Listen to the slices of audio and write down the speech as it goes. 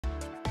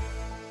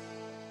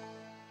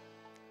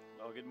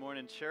Well, good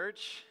morning,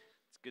 church.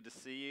 It's good to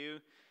see you.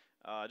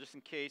 Just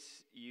in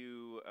case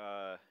you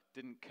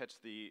didn't catch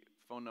the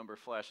phone number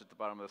flash at the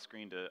bottom of the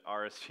screen to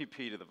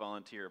RSVP to the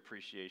Volunteer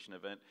Appreciation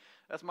Event,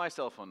 that's my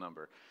cell phone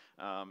number.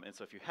 And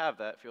so if you have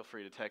that, feel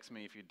free to text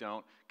me. If you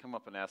don't, come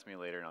up and ask me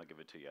later and I'll give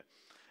it to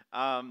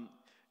you.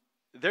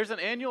 There's an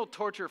annual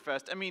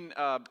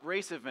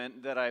race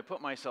event that I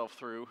put myself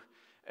through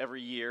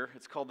every year.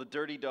 It's called the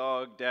Dirty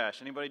Dog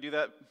Dash. Anybody do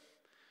that?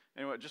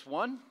 Anyway, just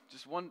one?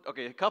 Just one?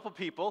 Okay, a couple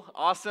people.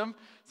 Awesome.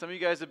 Some of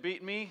you guys have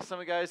beaten me. Some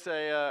of you guys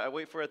I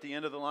wait for at the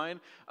end of the line.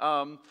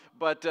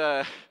 But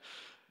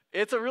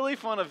it's a really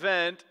fun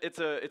event. It's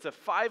a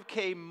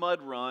 5K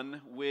mud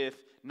run with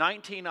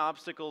 19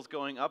 obstacles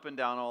going up and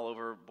down all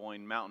over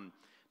Boyne Mountain.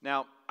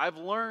 Now, I've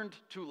learned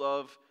to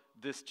love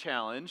this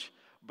challenge,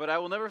 but I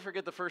will never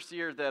forget the first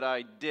year that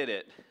I did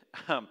it.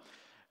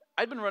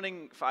 I'd been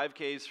running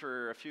 5Ks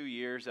for a few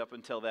years up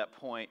until that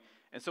point.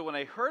 And so when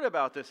I heard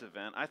about this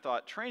event, I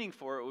thought training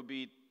for it would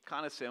be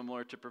kind of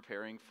similar to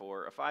preparing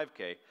for a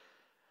 5K.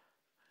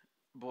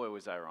 Boy,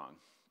 was I wrong.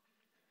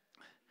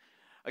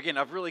 Again,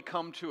 I've really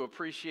come to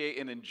appreciate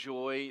and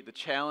enjoy the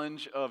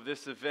challenge of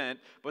this event,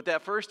 but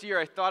that first year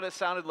I thought it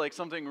sounded like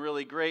something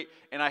really great,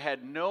 and I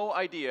had no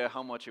idea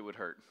how much it would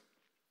hurt.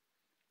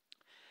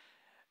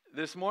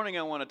 This morning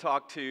I want to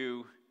talk to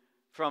you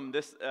from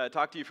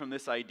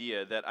this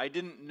idea that I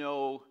didn't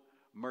know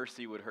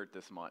mercy would hurt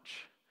this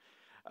much.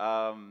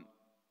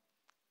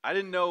 I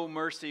didn't know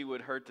mercy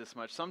would hurt this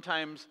much.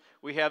 Sometimes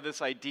we have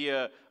this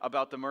idea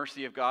about the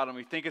mercy of God, and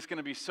we think it's going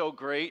to be so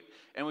great,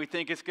 and we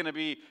think it's going to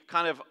be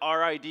kind of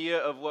our idea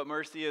of what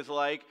mercy is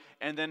like,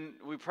 and then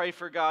we pray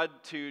for God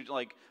to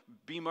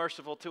be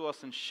merciful to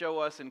us and show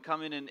us and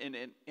come in and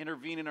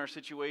intervene in our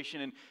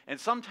situation, and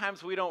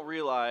sometimes we don't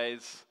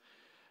realize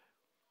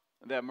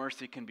that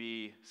mercy can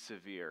be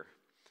severe.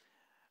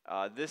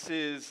 This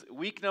is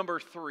week number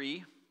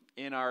 3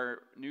 in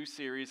our new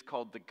series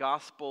called The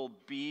Gospel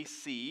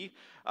BC,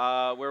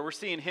 where we're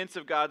seeing hints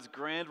of God's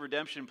grand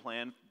redemption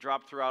plan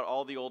dropped throughout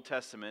all the Old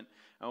Testament,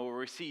 where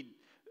we see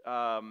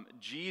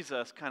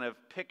Jesus kind of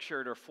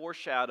pictured or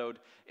foreshadowed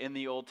in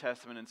the Old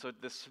Testament. And so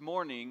this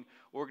morning,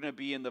 we're going to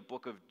be in the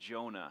book of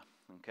Jonah,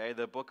 okay?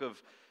 The book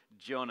of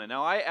Jonah.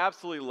 Now, I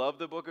absolutely love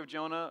the book of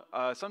Jonah.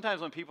 Sometimes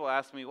when people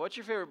ask me, what's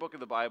your favorite book of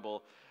the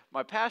Bible?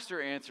 My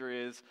pastor answer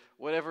is,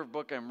 whatever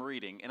book I'm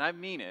reading, and I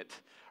mean it.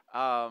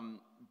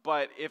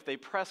 But if they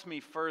press me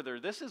further,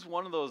 this is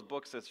one of those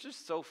books that's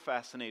just so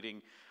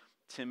fascinating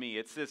to me.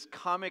 It's this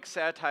comic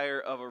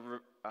satire of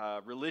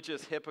a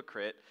religious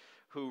hypocrite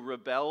who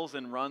rebels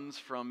and runs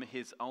from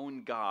his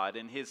own God,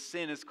 and his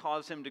sin has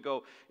caused him to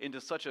go into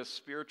such a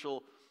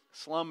spiritual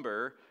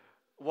slumber,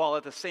 while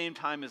at the same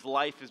time his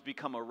life has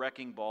become a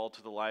wrecking ball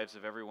to the lives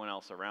of everyone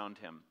else around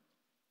him.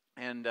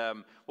 And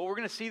what we're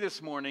going to see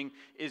this morning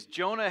is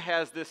Jonah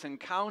has this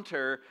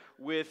encounter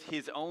with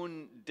his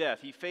own death.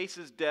 He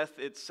faces death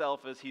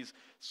itself as he's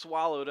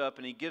swallowed up,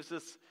 and he gives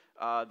us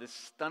this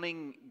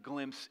stunning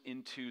glimpse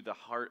into the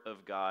heart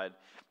of God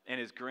and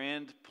his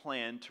grand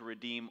plan to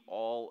redeem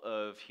all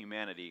of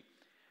humanity.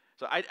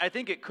 So I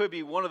think it could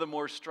be one of the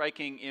more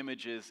striking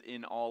images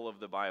in all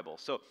of the Bible.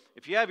 So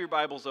if you have your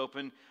Bibles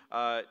open,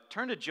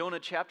 turn to Jonah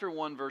chapter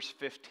 1, verse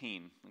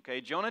 15. Okay,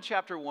 Jonah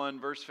chapter 1,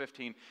 verse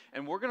 15,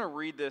 and we're going to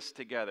read this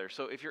together.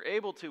 So if you're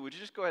able to, would you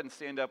just go ahead and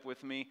stand up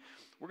with me?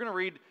 We're going to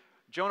read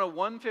Jonah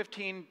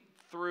 1:15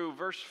 through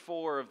verse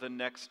 4 of the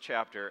next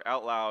chapter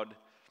out loud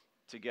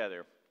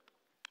together.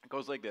 It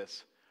goes like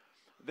this.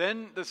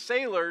 Then the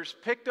sailors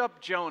picked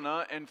up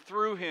Jonah and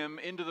threw him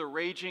into the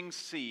raging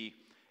sea,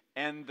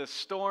 and the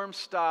storm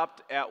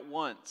stopped at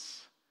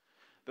once.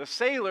 The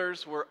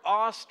sailors were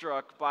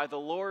awestruck by the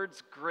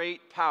Lord's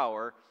great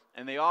power,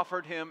 and they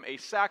offered him a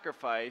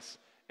sacrifice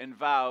and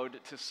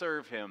vowed to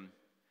serve him.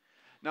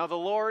 Now the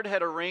Lord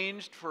had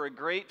arranged for a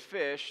great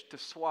fish to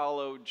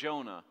swallow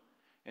Jonah,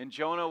 and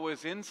Jonah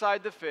was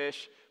inside the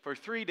fish for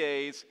 3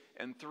 days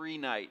and 3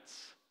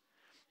 nights.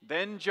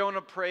 Then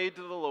Jonah prayed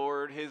to the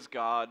Lord his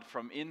God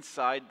from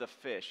inside the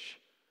fish.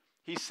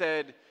 He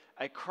said,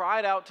 I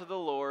cried out to the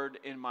Lord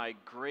in my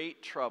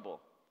great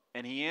trouble,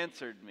 and he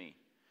answered me.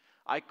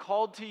 I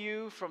called to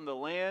you from the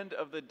land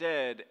of the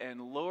dead,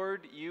 and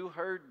Lord, you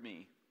heard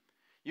me.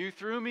 You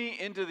threw me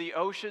into the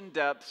ocean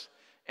depths,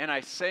 and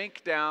I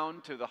sank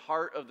down to the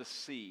heart of the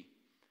sea.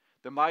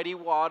 The mighty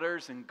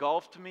waters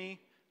engulfed me.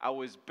 I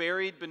was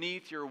buried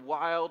beneath your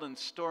wild and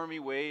stormy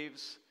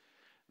waves.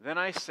 Then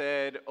I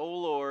said, O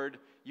Lord,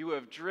 you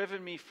have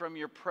driven me from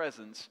your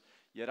presence,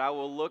 yet I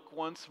will look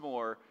once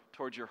more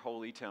towards your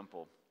holy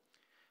temple.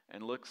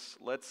 And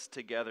let's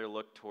together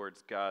look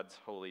towards God's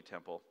holy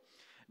temple.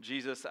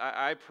 Jesus,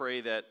 I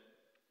pray that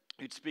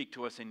you'd speak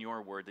to us in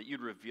your word, that you'd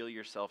reveal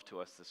yourself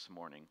to us this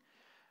morning.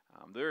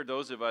 There are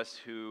those of us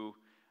who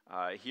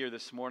here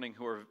this morning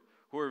who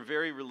are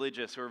very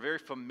religious, who are very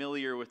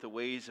familiar with the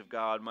ways of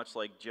God, much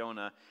like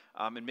Jonah,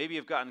 and maybe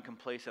have gotten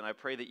complacent. I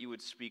pray that you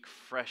would speak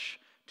fresh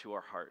to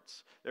our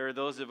hearts. There are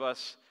those of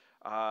us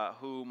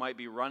who might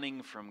be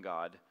running from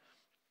God,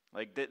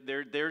 Like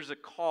there's a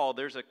call,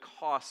 there's a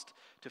cost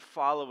to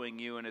following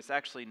you, and it's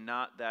actually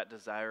not that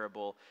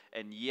desirable,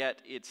 and yet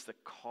it's the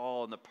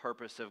call and the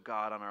purpose of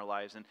God on our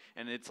lives,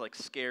 and it's like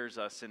scares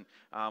us, and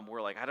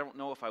we're like, I don't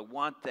know if I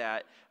want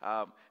that.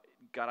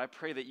 God, I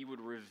pray that you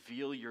would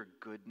reveal your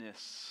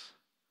goodness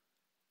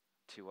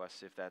to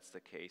us if that's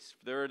the case.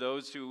 There are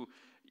those who,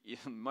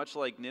 much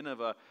like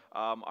Nineveh,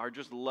 are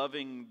just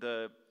loving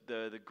the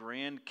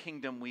grand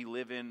kingdom we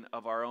live in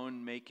of our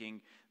own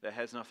making that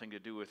has nothing to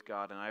do with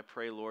God. And I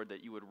pray, Lord,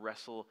 that you would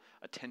wrestle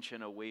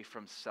attention away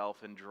from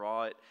self and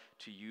draw it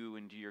to you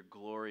and to your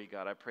glory,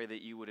 God. I pray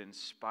that you would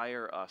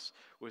inspire us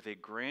with a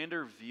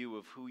grander view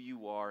of who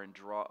you are and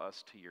draw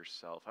us to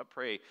yourself. I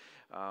pray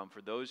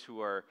for those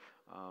who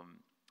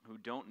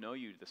don't know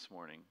you this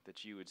morning,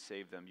 that you would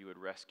save them, you would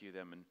rescue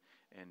them,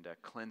 and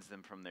cleanse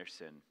them from their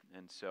sin.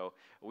 And so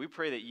we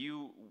pray that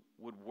you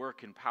would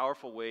work in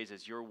powerful ways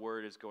as your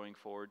word is going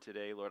forward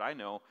today. Lord, I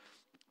know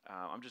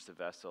I'm just a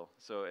vessel.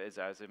 So as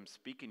I'm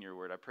speaking your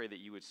word, I pray that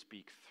you would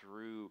speak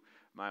through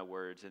my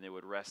words and they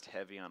would rest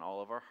heavy on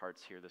all of our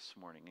hearts here this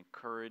morning.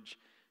 Encourage,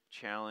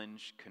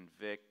 challenge,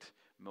 convict,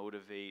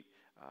 motivate,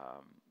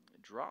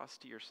 draw us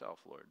to yourself,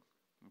 Lord.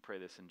 We pray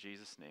this in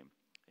Jesus' name.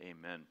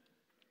 Amen.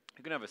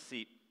 You can have a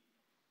seat.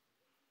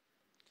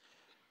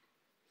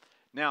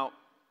 Now,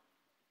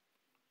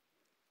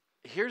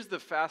 here's the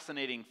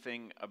fascinating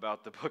thing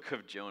about the book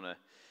of Jonah.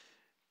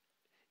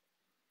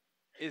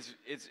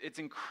 It's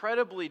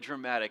incredibly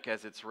dramatic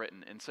as it's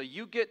written. And so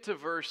you get to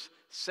verse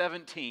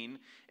 17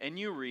 and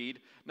you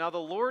read, "Now the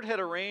Lord had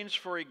arranged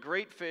for a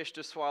great fish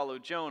to swallow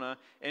Jonah,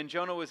 and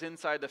Jonah was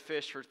inside the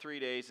fish for 3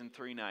 days and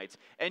 3 nights."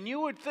 And you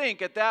would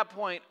think at that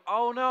point,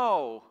 oh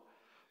no,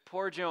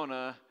 poor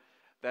Jonah,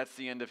 that's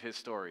the end of his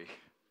story.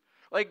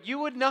 Like, you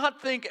would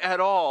not think at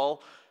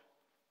all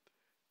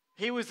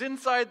he was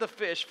inside the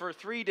fish for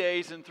 3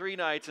 days and 3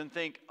 nights and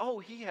think, oh,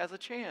 he has a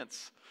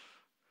chance.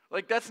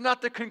 Like, that's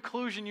not the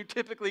conclusion you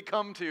typically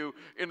come to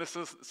in a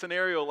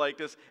scenario like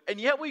this. And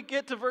yet we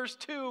get to verse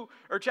 2,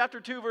 or chapter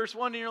 2, verse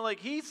 1, and you're like,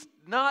 he's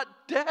not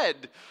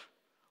dead.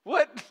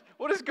 What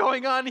is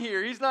going on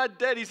here? He's not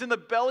dead. He's in the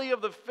belly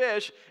of the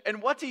fish.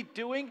 And what's he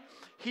doing?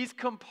 He's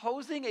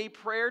composing a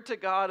prayer to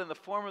God in the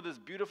form of this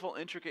beautiful,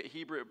 intricate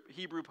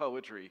Hebrew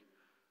poetry.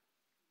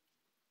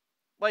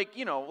 Like,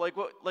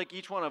 like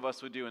each one of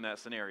us would do in that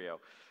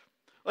scenario.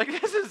 Like,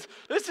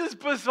 this is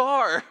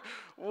bizarre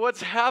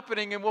what's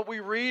happening and what we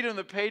read in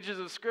the pages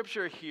of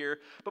Scripture here.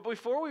 But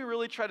before we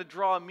really try to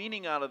draw a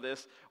meaning out of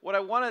this, what I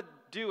want to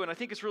do, and I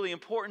think it's really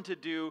important to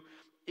do,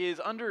 is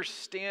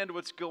understand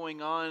what's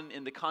going on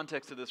in the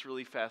context of this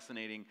really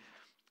fascinating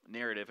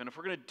narrative. And if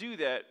we're going to do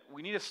that,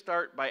 we need to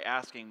start by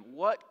asking,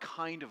 what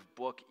kind of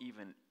book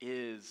even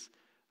is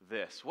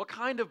this? What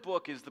kind of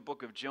book is the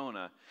book of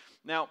Jonah?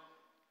 Now,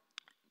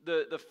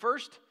 the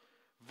first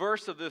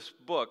verse of this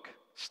book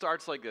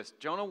starts like this.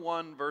 Jonah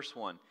 1, verse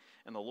 1.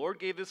 "And the Lord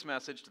gave this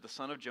message to the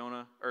son of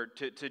Jonah, or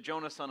to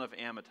Jonah, son of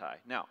Amittai."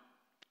 Now,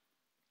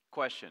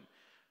 question.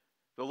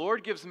 The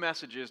Lord gives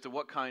messages to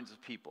what kinds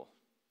of people?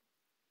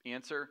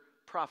 Answer,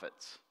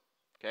 prophets.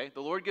 Okay?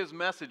 The Lord gives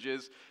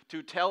messages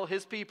to tell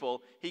his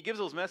people. He gives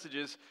those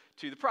messages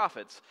to the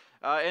prophets.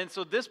 And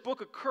so this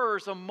book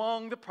occurs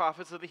among the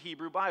prophets of the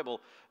Hebrew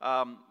Bible,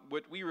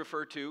 what we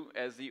refer to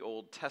as the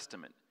Old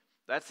Testament.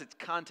 That's its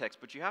context,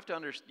 but you have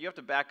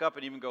to back up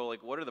and even go,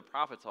 like, what are the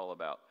prophets all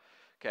about?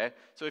 Okay,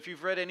 so if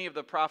you've read any of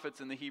the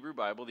prophets in the Hebrew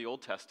Bible, the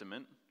Old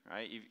Testament,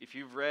 right? If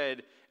you've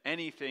read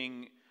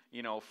anything,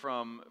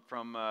 from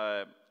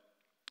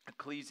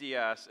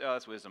Ecclesiastes,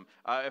 that's wisdom,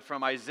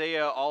 from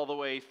Isaiah all the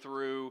way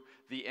through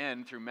the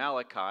end, through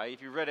Malachi,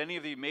 if you've read any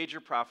of the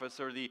major prophets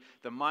or the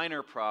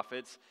minor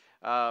prophets,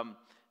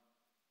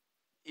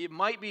 it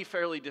might be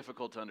fairly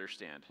difficult to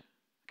understand.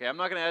 Okay, I'm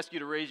not going to ask you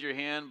to raise your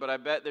hand, but I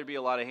bet there'd be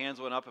a lot of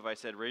hands went up if I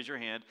said raise your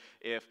hand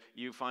if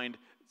you find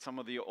some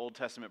of the Old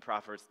Testament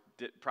prophets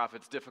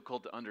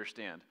difficult to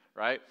understand,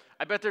 right?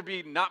 I bet there'd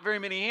be not very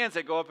many hands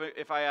that go up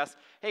if I ask,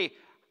 hey,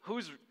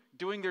 who's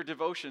doing their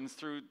devotions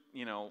through, I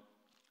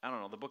don't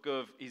know, the book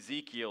of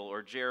Ezekiel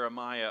or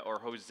Jeremiah or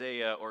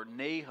Hosea or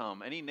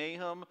Nahum. Any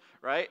Nahum,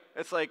 right?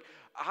 It's like,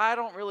 I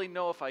don't really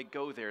know if I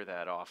go there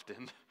that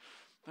often.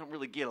 I don't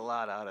really get a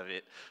lot out of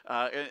it.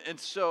 And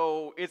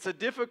so it's a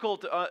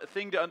difficult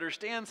thing to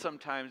understand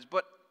sometimes,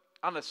 but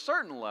on a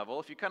certain level,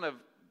 if you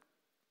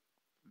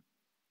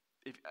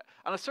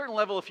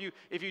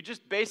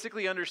just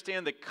basically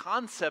understand the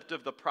concept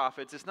of the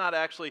prophets, it's not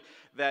actually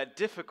that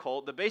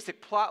difficult. The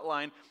basic plot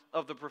line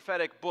of the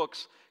prophetic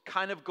books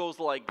kind of goes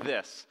like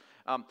this.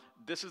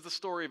 This is the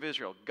story of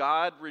Israel.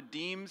 God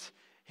redeems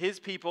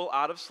his people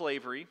out of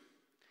slavery.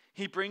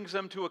 He brings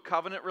them to a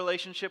covenant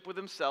relationship with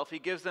himself. He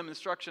gives them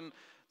instruction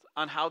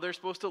on how they're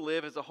supposed to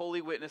live as a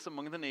holy witness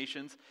among the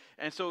nations.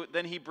 And so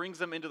then he brings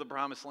them into the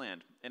promised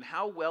land. And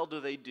how well do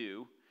they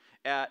do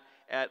at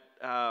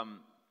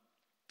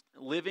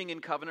living in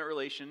covenant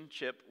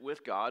relationship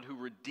with God, who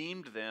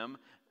redeemed them?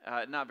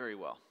 Not very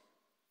well.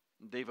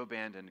 They've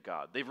abandoned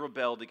God. They've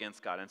rebelled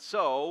against God. And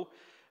so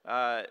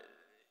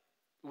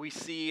we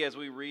see as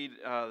we read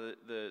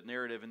the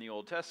narrative in the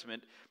Old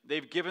Testament,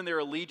 they've given their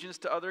allegiance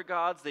to other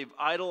gods, they've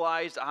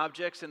idolized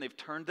objects, and they've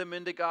turned them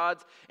into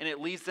gods, and it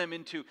leads them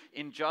into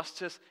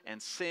injustice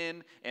and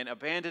sin and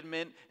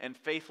abandonment and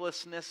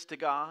faithlessness to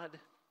God.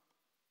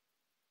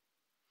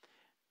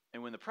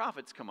 And when the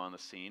prophets come on the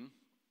scene,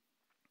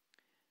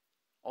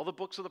 all the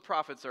books of the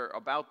prophets are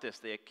about this.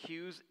 They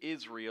accuse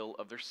Israel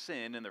of their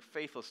sin and their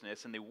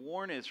faithlessness, and they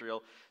warn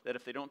Israel that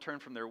if they don't turn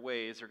from their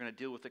ways, they're going to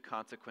deal with the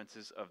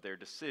consequences of their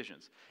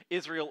decisions.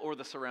 Israel, or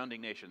the surrounding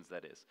nations,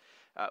 that is.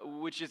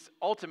 Which is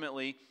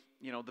ultimately,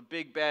 the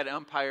big bad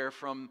empire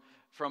from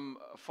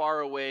far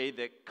away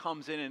that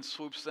comes in and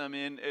swoops in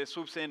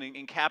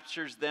and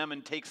captures them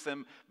and takes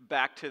them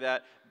back to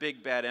that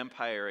big bad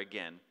empire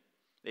again.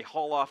 They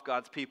haul off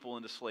God's people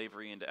into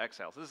slavery, into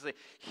exile. So this is a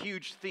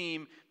huge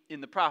theme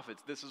in the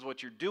prophets. This is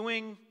what you're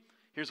doing.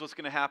 Here's what's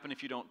going to happen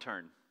if you don't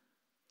turn.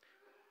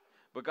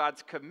 But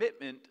God's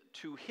commitment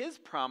to his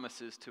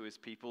promises to his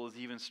people is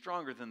even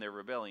stronger than their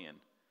rebellion.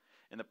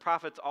 And the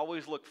prophets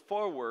always look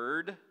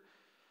forward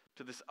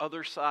to this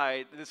other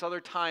side, this other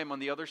time on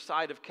the other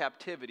side of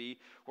captivity,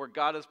 where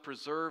God has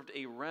preserved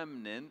a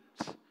remnant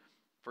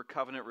for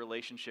covenant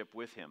relationship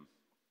with him.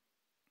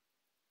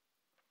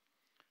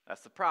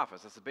 That's the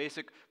prophets. That's the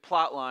basic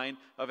plot line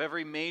of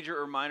every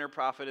major or minor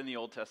prophet in the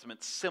Old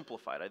Testament,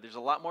 simplified. There's a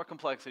lot more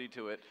complexity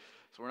to it,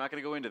 so we're not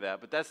going to go into that.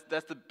 But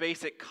that's the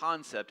basic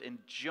concept. And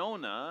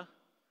Jonah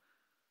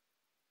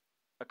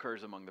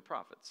occurs among the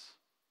prophets.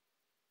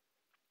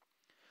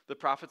 The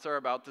prophets are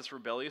about this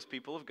rebellious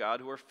people of God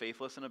who are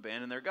faithless and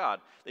abandon their God.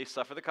 They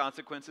suffer the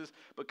consequences,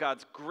 but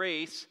God's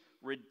grace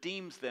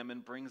redeems them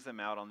and brings them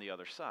out on the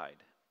other side.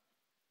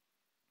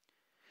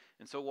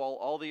 And so while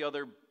all the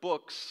other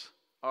books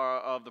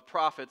of the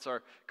prophets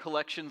are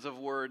collections of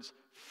words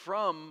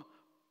from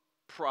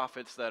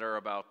prophets that are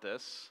about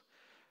this,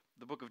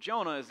 the book of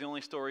Jonah is the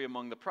only story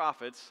among the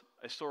prophets,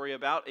 a story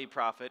about a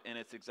prophet, and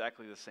it's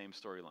exactly the same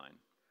storyline.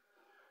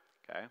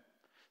 Okay?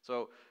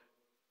 So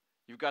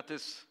you've got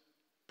this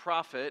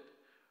prophet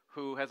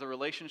who has a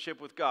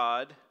relationship with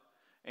God,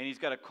 and he's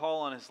got a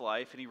call on his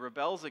life, and he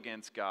rebels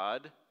against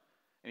God,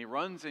 and he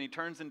runs and he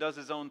turns and does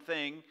his own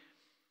thing,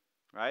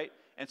 right?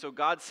 And so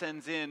God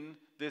sends in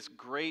this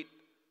great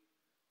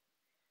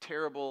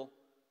terrible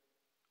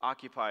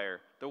occupier,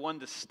 the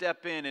one to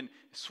step in and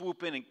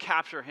swoop in and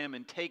capture him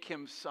and take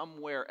him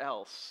somewhere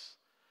else.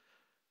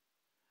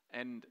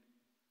 And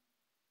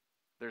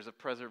there's a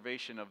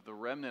preservation of the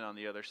remnant on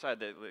the other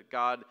side, that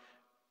God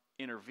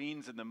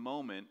intervenes in the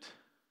moment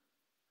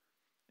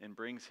and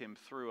brings him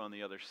through on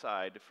the other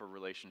side for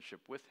relationship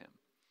with him.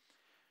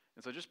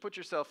 And so just put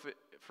yourself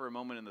for a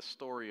moment in the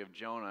story of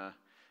Jonah.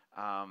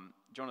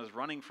 Jonah's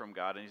running from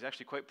God, and he's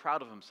actually quite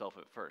proud of himself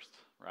at first,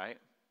 right?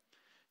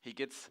 He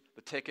gets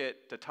the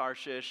ticket to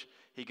Tarshish.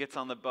 He gets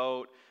on the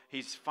boat.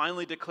 He's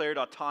finally declared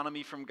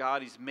autonomy from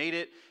God. He's made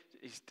it.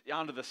 He's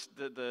onto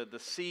the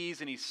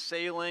seas, and he's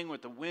sailing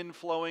with the wind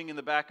flowing in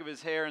the back of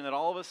his hair. And then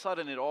all of a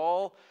sudden, it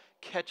all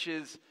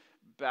catches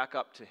back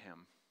up to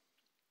him.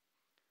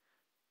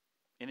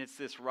 And it's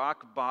this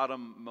rock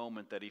bottom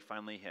moment that he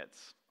finally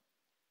hits.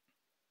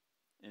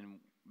 And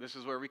this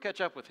is where we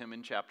catch up with him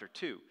in chapter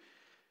 2.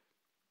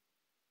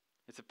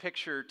 It's a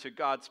picture to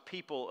God's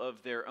people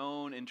of their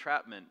own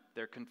entrapment,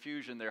 their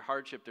confusion, their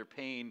hardship, their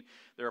pain,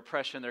 their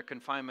oppression, their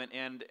confinement,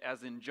 and,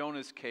 as in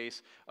Jonah's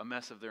case, a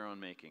mess of their own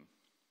making.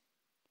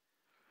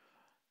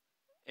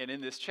 And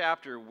in this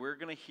chapter, we're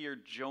going to hear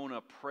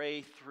Jonah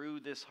pray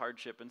through this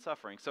hardship and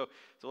suffering. So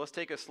let's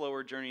take a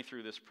slower journey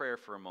through this prayer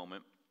for a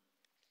moment.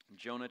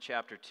 Jonah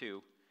chapter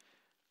 2.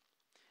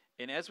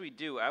 And as we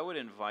do, I would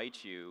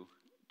invite you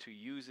to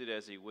use it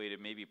as a way to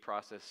maybe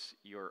process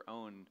your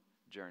own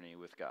journey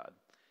with God.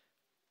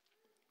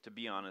 To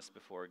be honest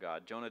before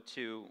God. Jonah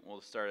 2,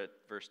 we'll start at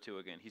verse 2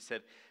 again. He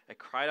said, I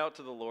cried out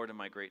to the Lord in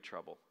my great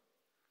trouble,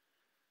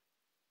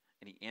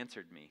 and he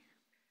answered me.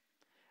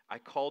 I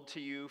called to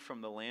you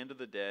from the land of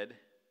the dead,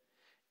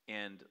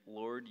 and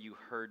Lord, you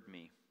heard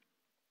me.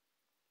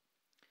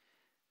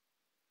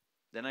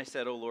 Then I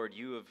said,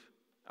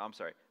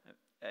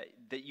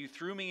 that you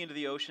threw me into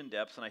the ocean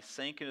depths, and I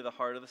sank into the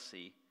heart of the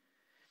sea,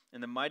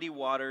 and the mighty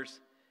waters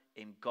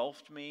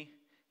engulfed me,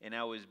 and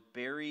I was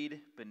buried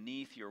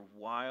beneath your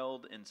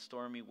wild and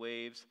stormy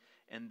waves.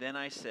 And then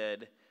I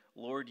said,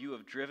 Lord, you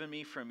have driven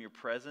me from your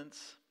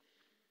presence,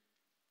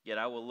 yet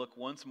I will look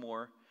once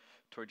more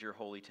toward your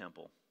holy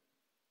temple.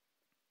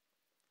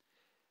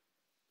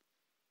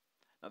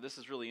 Now this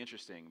is really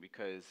interesting,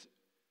 because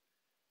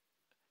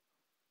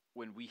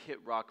when we hit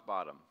rock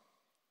bottom,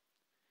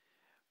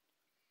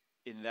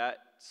 in that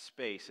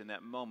space, in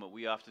that moment,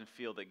 we often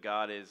feel that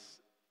God is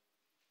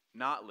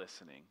not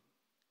listening.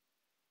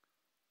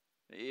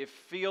 It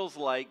feels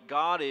like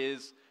God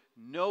is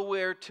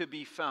nowhere to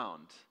be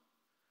found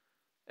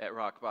at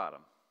rock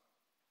bottom.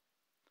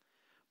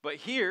 But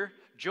here,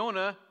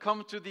 Jonah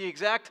comes to the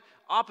exact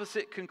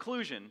opposite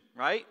conclusion,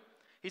 right?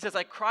 He says,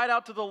 I cried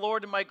out to the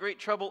Lord in my great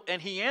trouble,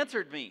 and he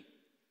answered me.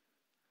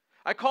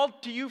 I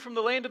called to you from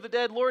the land of the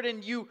dead, Lord,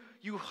 and you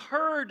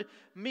heard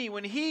me.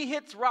 When he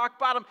hits rock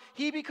bottom,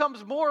 he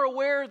becomes more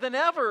aware than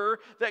ever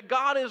that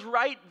God is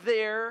right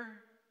there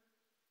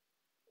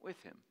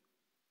with him.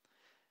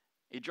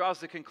 He draws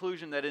the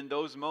conclusion that in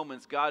those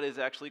moments, God is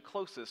actually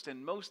closest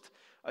and most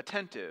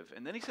attentive.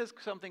 And then he says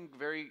something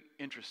very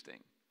interesting.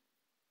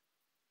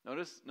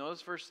 Notice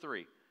verse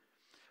 3.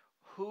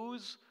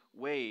 Whose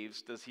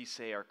waves does he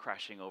say are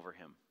crashing over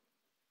him?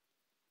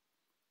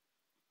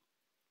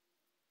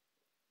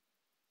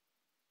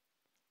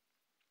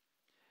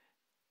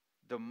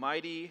 The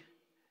mighty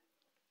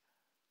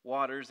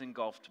waters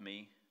engulfed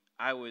me.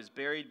 I was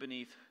buried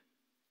beneath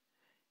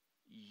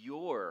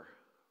your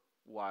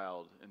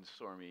wild and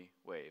stormy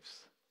waves.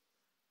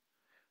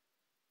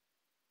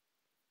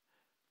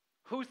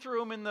 Who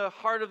threw him in the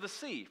heart of the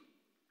sea?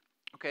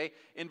 Okay,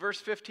 in verse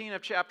 15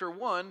 of chapter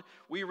 1,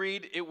 we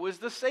read it was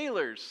the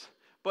sailors.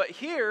 But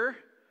here,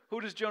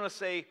 who does Jonah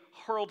say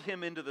hurled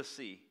him into the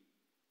sea?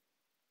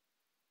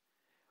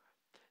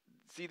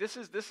 See, this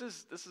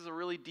is a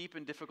really deep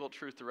and difficult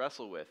truth to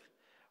wrestle with.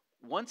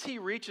 Once he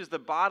reaches the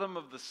bottom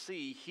of the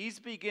sea, he's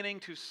beginning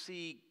to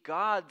see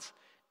God's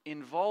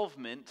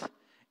involvement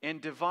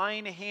and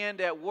divine hand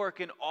at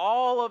work in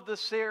all of the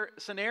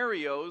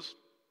scenarios,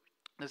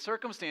 the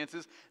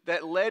circumstances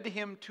that led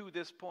him to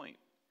this point,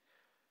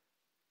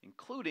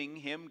 including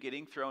him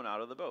getting thrown out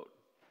of the boat.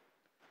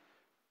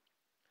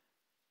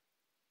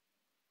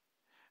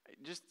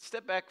 Just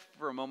step back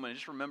for a moment and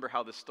just remember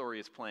how this story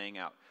is playing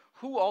out.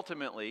 Who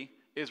ultimately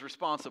is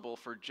responsible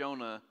for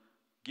Jonah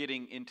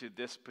getting into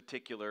this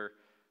particular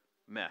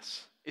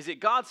mess? Is it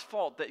God's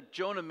fault that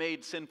Jonah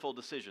made sinful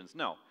decisions?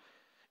 No.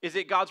 Is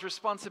it God's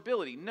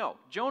responsibility? No.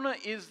 Jonah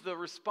is the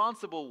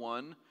responsible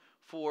one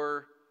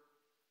for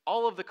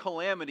all of the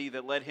calamity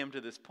that led him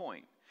to this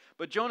point.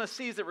 But Jonah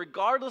sees that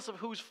regardless of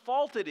whose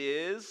fault it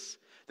is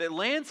that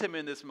lands him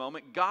in this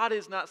moment, God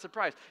is not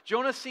surprised.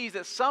 Jonah sees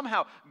that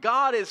somehow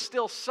God is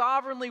still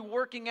sovereignly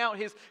working out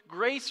his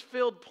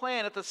grace-filled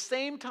plan at the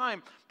same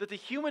time that the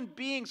human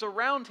beings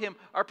around him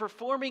are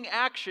performing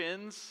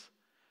actions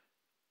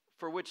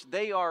for which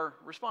they are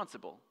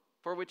responsible,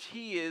 for which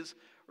he is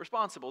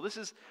responsible. This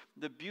is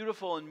the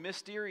beautiful and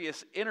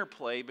mysterious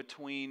interplay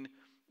between,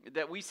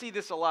 that we see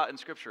this a lot in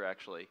Scripture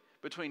actually,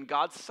 between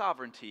God's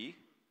sovereignty,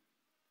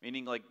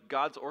 meaning like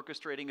God's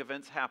orchestrating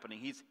events happening.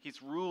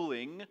 He's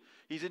ruling,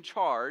 he's in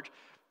charge,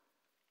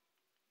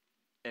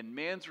 and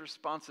man's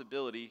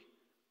responsibility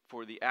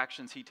for the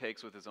actions he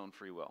takes with his own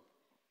free will.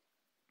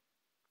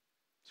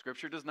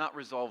 Scripture does not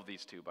resolve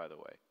these two, by the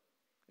way.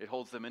 It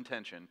holds them in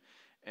tension,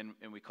 and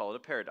we call it a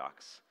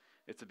paradox.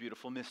 It's a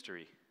beautiful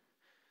mystery.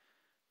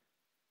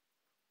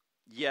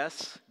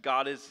 Yes,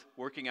 God is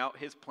working out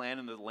his plan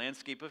in the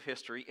landscape of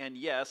history, and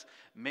yes,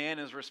 man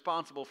is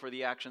responsible for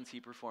the actions he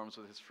performs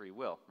with his free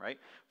will, right?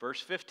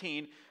 Verse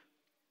 15,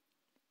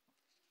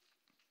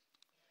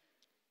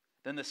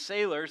 then the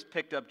sailors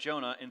picked up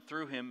Jonah and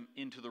threw him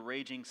into the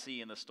raging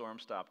sea, and the storm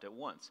stopped at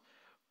once.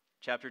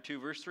 Chapter 2,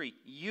 verse 3,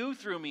 you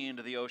threw me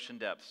into the ocean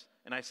depths,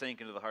 and I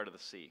sank into the heart of the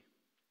sea.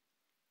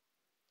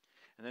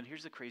 And then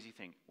here's the crazy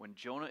thing. When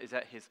Jonah is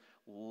at his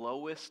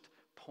lowest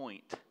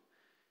point,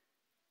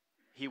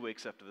 he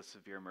wakes up to the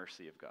severe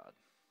mercy of God.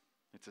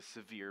 It's a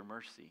severe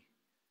mercy.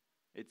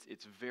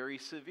 It's very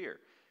severe.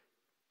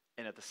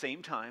 And at the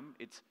same time,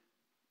 it's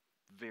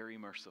very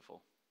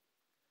merciful.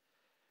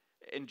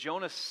 And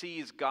Jonah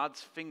sees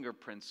God's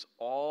fingerprints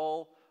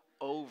all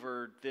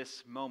over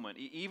this moment.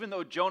 Even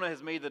though Jonah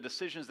has made the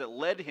decisions that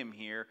led him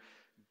here,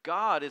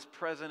 God is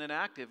present and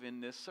active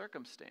in this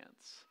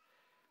circumstance.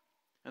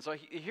 And so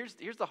here's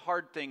the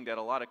hard thing that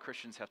a lot of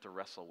Christians have to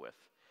wrestle with.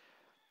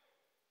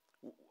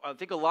 I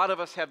think a lot of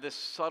us have this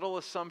subtle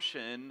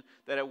assumption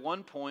that at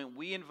one point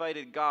we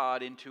invited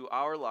God into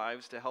our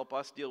lives to help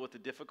us deal with the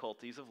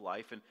difficulties of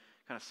life and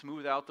kind of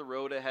smooth out the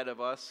road ahead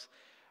of us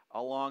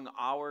along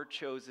our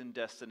chosen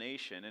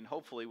destination, and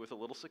hopefully with a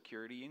little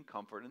security and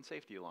comfort and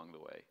safety along the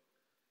way.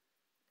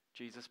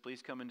 Jesus,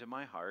 please come into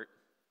my heart,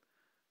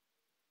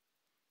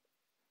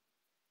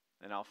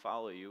 and I'll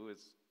follow you as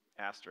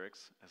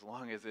asterisks as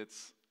long as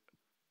it's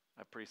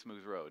a pretty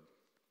smooth road.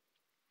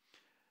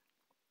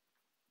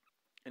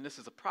 And this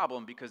is a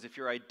problem because if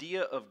your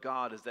idea of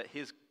God is that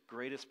his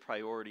greatest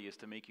priority is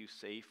to make you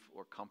safe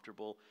or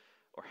comfortable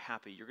or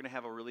happy, you're going to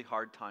have a really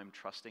hard time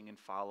trusting and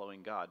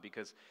following God,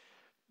 because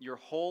your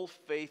whole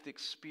faith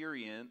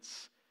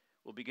experience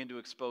will begin to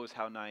expose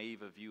how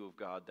naive a view of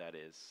God that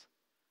is,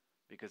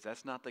 because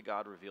that's not the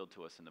God revealed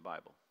to us in the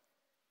Bible.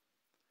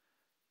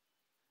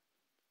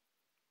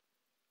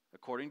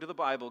 According to the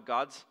Bible,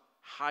 God's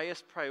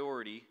highest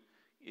priority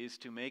is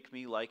to make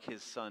me like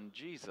his son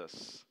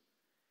Jesus.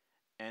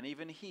 And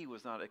even he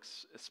was not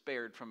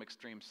spared from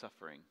extreme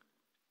suffering.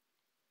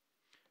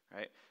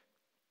 Right?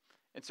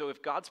 And so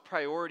if God's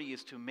priority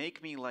is to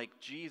make me like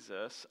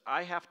Jesus,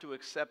 I have to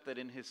accept that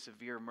in his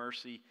severe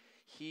mercy,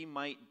 he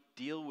might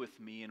deal with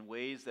me in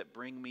ways that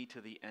bring me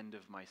to the end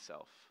of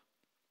myself.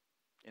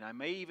 And I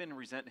may even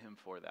resent him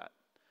for that.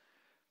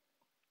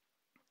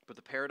 But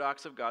the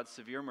paradox of God's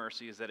severe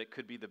mercy is that it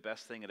could be the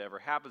best thing that ever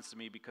happens to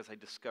me because I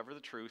discover the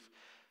truth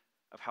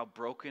of how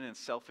broken and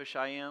selfish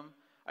I am.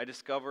 I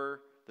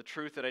discover the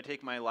truth that I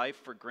take my life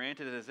for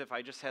granted as if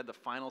I just had the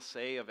final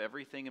say of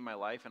everything in my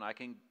life and I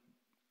can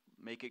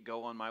make it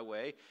go on my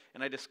way.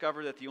 And I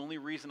discover that the only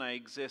reason I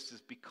exist is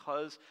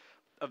because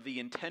of the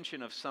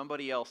intention of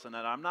somebody else and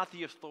that I'm not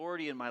the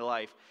authority in my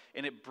life.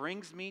 And it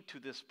brings me to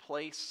this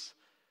place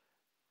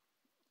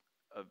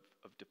of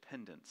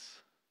dependence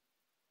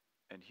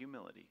and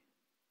humility,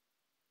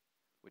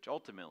 which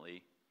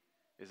ultimately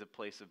is a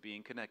place of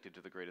being connected to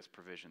the greatest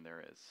provision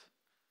there is.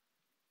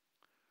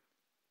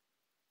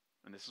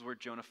 And this is where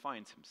Jonah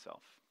finds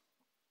himself.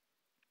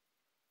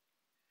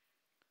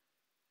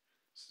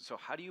 So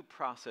how do you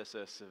process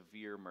a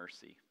severe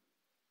mercy?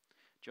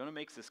 Jonah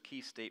makes this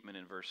key statement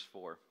in verse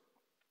 4.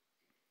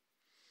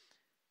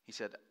 He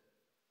said,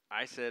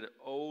 I said,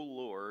 O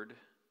Lord,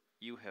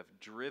 you have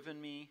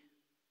driven me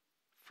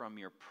from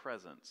your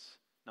presence.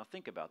 Now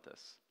think about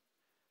this.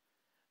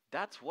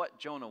 That's what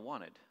Jonah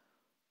wanted.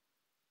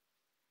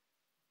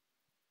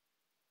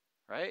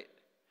 Right?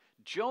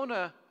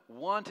 Jonah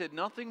wanted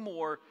nothing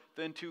more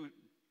than to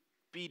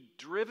be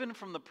driven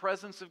from the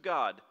presence of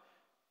God,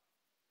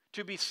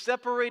 to be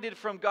separated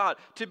from God,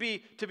 to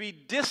be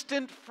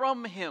distant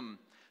from Him.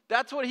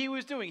 That's what he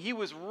was doing. He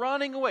was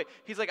running away.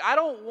 He's like, I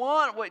don't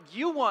want what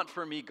you want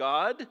for me,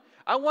 God.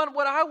 I want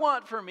what I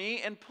want for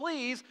me, and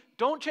please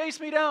don't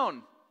chase me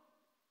down.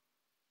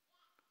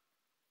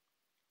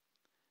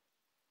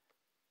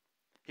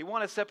 He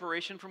wanted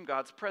separation from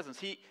God's presence.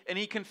 He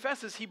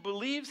confesses he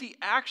believes he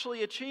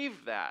actually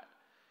achieved that.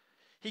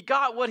 He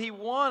got what he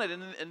wanted,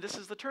 and this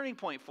is the turning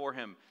point for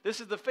him. This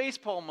is the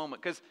facepalm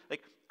moment, because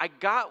I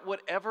got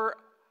what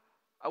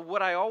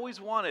I always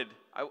wanted.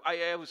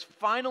 I was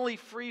finally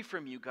free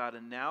from you, God,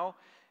 and now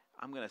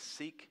I'm going to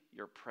seek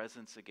your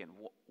presence again.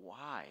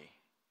 Why?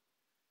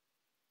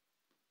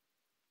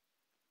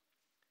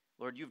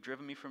 Lord, you've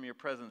driven me from your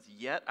presence,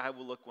 yet I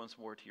will look once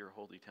more to your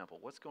holy temple.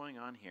 What's going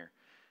on here?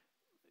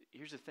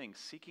 Here's the thing.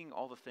 Seeking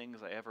all the things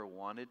I ever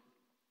wanted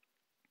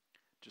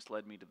just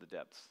led me to the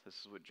depths. This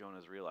is what Jonah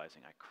is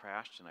realizing. I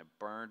crashed and I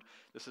burned.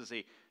 This is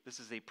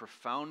a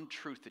profound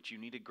truth that you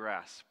need to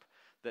grasp.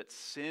 That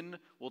sin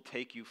will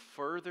take you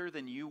further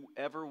than you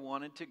ever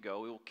wanted to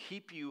go. It will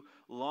keep you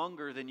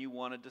longer than you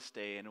wanted to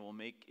stay, and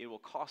it will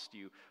cost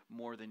you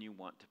more than you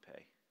want to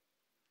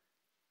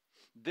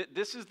pay.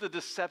 This is the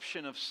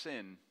deception of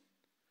sin.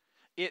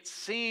 It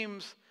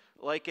seems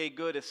like a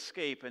good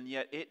escape, and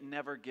yet it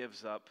never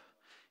gives up.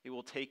 It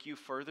will take you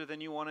further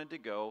than you wanted to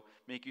go,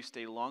 make you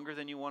stay longer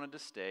than you wanted to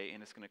stay,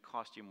 and it's going to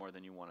cost you more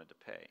than you wanted to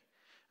pay.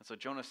 And so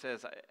Jonah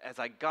says, as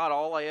I got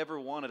all I ever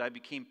wanted, I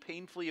became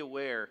painfully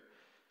aware.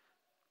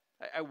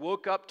 I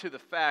woke up to the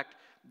fact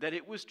that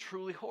it was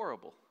truly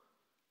horrible.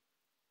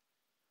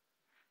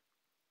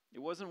 It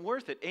wasn't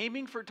worth it.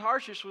 Aiming for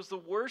Tarshish was the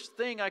worst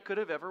thing I could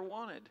have ever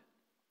wanted.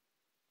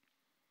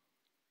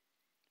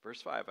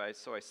 Verse 5,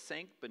 so I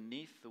sank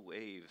beneath the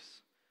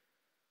waves,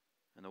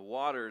 and the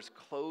waters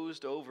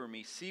closed over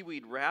me.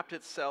 Seaweed wrapped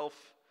itself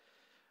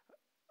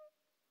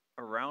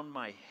around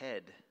my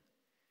head,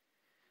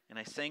 and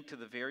I sank to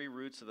the very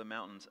roots of the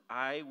mountains.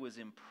 I was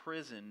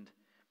imprisoned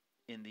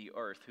in the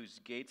earth, whose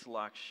gates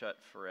locked shut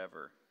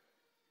forever.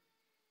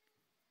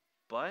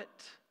 But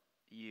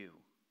you,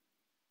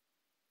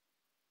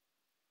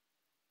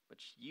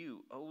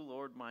 O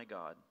Lord my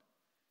God,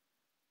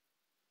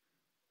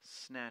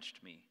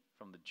 snatched me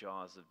from the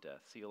jaws of death.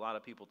 See, a lot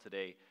of people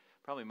today,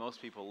 probably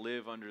most people,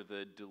 live under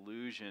the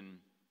delusion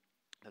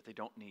that they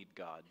don't need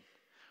God.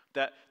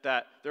 That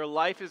their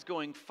life is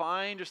going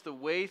fine just the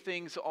way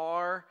things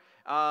are,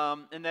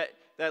 and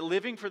that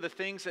living for the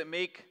things that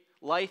make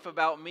life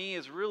about me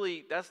is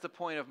really, that's the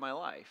point of my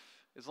life.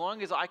 As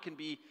long as I can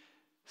be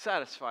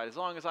satisfied, as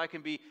long as I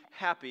can be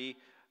happy,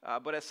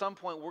 but at some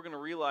point we're going to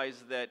realize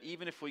that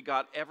even if we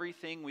got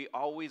everything we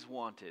always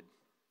wanted,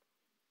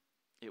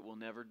 it will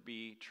never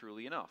be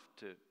truly enough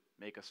to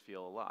make us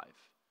feel alive.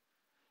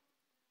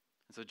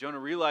 And so Jonah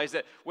realized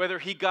that whether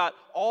he got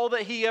all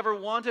that he ever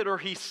wanted or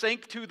he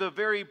sank to the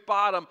very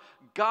bottom,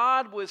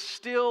 God was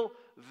still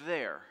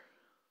there.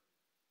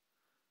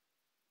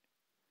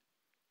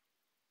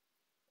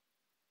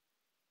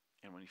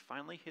 And when he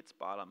finally hits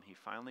bottom, he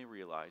finally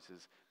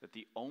realizes that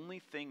the only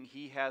thing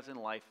he has in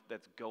life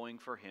that's going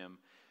for him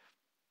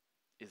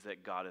is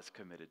that God is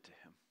committed to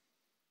him.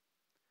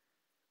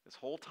 This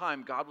whole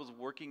time, God was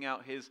working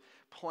out his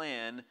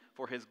plan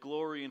for his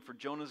glory and for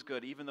Jonah's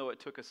good, even though it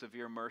took a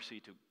severe mercy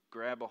to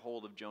grab a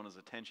hold of Jonah's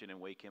attention and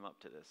wake him up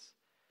to this.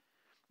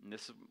 And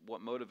this is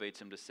what motivates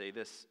him to say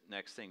this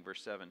next thing,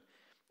 verse 7.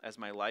 As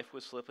my life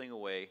was slipping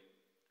away,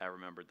 I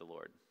remembered the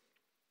Lord.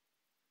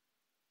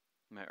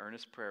 My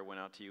earnest prayer went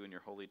out to you in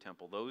your holy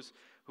temple. Those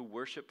who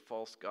worship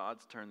false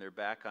gods turn their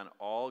back on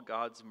all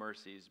God's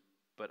mercies,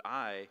 but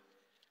I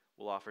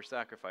will offer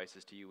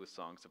sacrifices to you with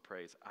songs of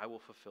praise. I will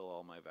fulfill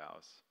all my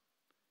vows.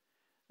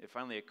 It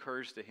finally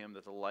occurs to him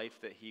that the life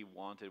that he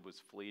wanted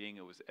was fleeting,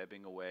 it was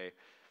ebbing away,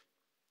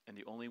 and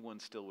the only one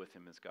still with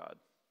him is God.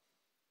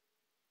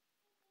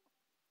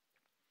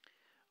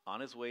 on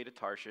his way to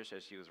Tarshish,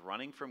 as he was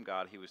running from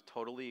God, he was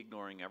totally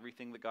ignoring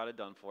everything that God had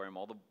done for him,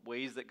 all the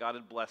ways that God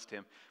had blessed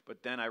him.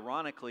 But then,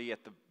 ironically,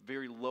 at the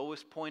very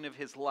lowest point of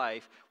his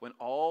life, when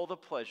all the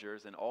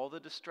pleasures and all the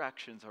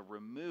distractions are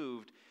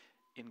removed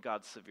in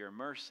God's severe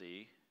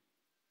mercy,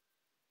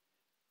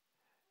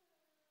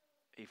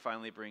 he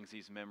finally brings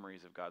these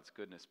memories of God's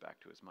goodness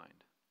back to his mind.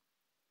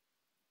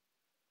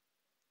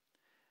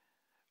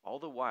 All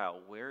the while,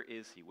 where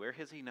is he? Where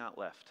has he not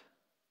left?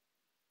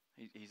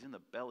 He's in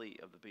the belly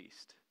of the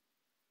beast.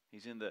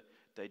 He's in the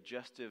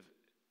digestive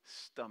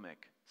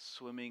stomach,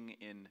 swimming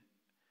in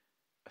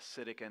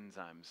acidic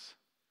enzymes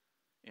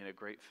in a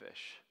great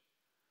fish.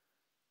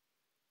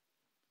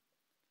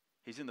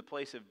 He's in the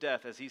place of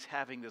death as he's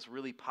having this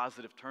really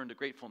positive turn to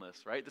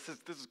gratefulness, right? This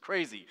is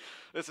crazy.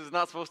 This is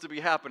not supposed to be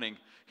happening.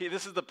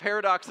 This is the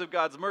paradox of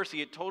God's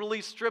mercy. It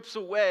totally strips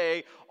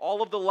away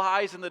all of the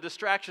lies and the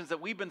distractions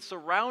that we've been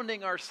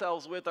surrounding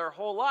ourselves with our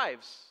whole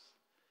lives.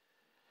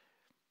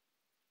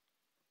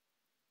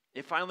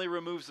 It finally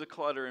removes the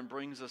clutter and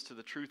brings us to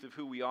the truth of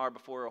who we are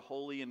before a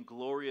holy and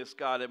glorious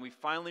God. And we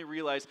finally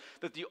realize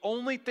that the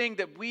only thing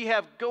that we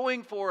have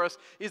going for us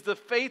is the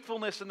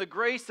faithfulness and the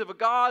grace of a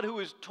God who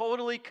is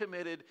totally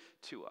committed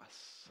to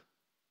us.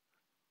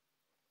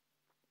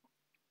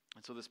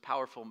 And so this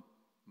powerful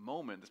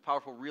moment, this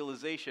powerful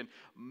realization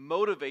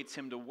motivates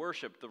him to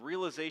worship. The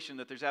realization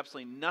that there's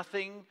absolutely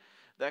nothing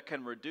that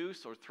can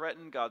reduce or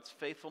threaten God's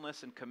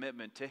faithfulness and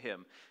commitment to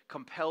him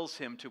compels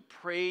him to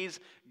praise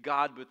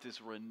God with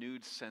this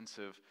renewed sense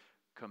of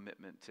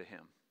commitment to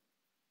him.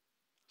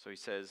 So he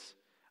says,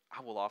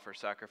 I will offer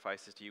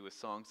sacrifices to you with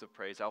songs of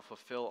praise. I'll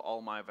fulfill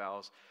all my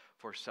vows,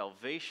 for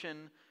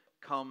salvation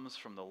comes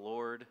from the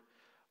Lord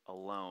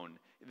alone.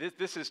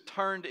 This is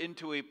turned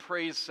into a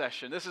praise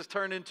session. This is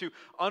turned into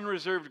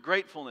unreserved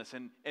gratefulness.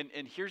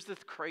 And here's the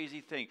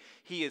crazy thing.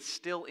 He is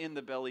still in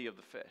the belly of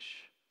the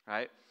fish,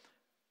 right?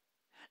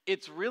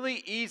 It's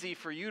really easy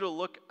for you to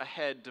look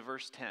ahead to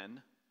verse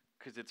 10,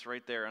 because it's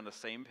right there on the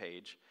same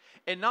page,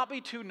 and not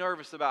be too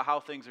nervous about how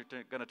things are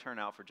going to turn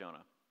out for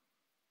Jonah.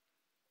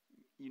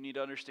 You need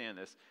to understand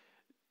this.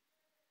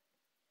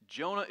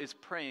 Jonah is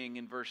praying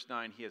in verse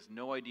 9. He has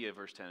no idea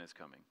verse 10 is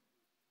coming.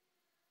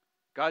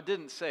 God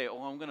didn't say,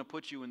 oh, I'm going to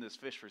put you in this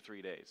fish for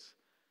 3 days.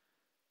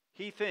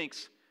 He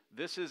thinks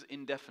this is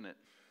indefinite.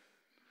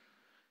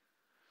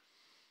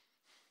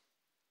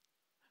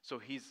 So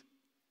he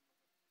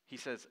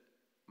says,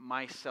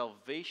 my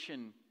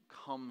salvation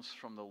comes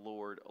from the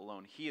Lord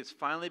alone. He has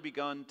finally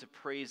begun to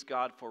praise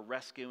God for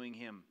rescuing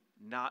him,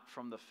 not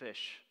from the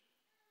fish.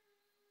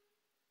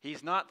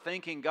 He's not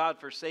thanking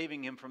God for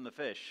saving him from the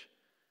fish,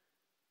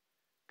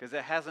 because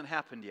that hasn't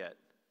happened yet.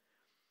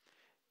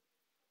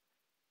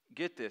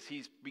 Get this,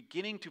 he's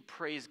beginning to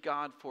praise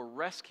God for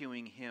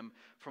rescuing him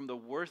from the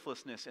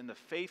worthlessness and the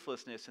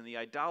faithlessness and the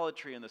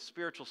idolatry and the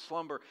spiritual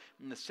slumber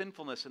and the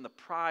sinfulness and the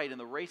pride and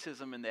the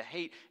racism and the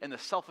hate and the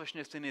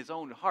selfishness in his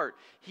own heart.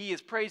 He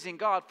is praising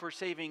God for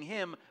saving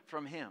him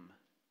from him.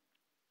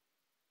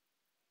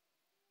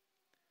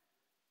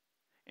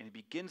 And he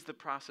begins the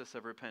process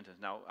of repentance.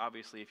 Now,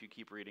 obviously, if you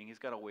keep reading, he's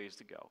got a ways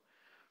to go.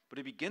 But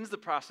he begins the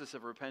process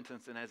of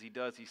repentance, and as he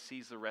does, he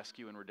sees the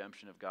rescue and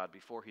redemption of God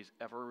before he's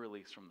ever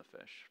released from the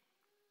fish.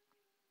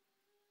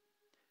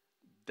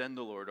 Then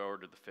the Lord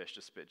ordered the fish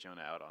to spit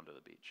Jonah out onto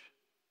the beach.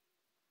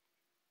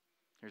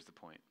 Here's the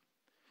point.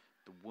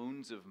 The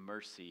wounds of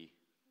mercy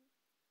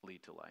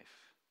lead to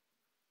life.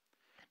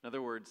 In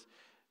other words,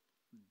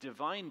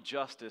 divine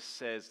justice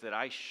says that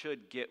I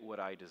should get what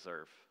I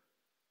deserve.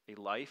 A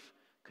life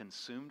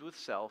consumed with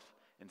self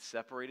and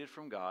separated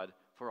from God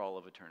for all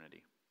of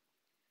eternity.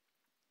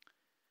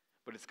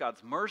 But it's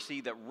God's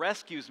mercy that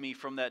rescues me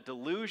from that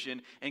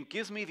delusion and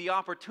gives me the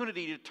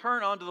opportunity to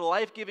turn onto the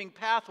life-giving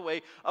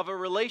pathway of a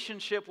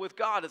relationship with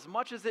God, as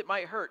much as it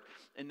might hurt.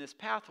 And this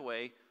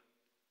pathway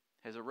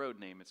has a road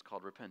name. It's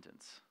called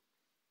repentance.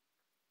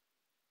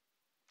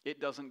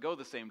 It doesn't go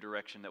the same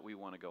direction that we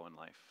want to go in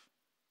life.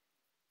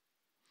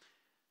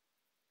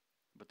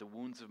 But the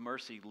wounds of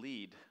mercy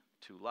lead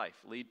to life,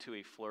 lead to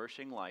a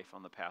flourishing life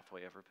on the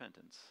pathway of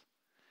repentance.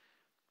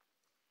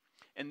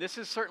 And this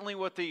is certainly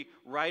what the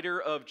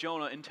writer of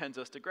Jonah intends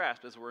us to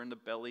grasp as we're in the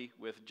belly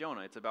with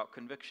Jonah. It's about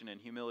conviction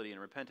and humility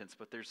and repentance.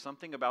 But there's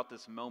something about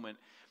this moment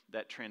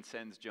that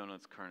transcends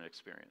Jonah's current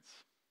experience.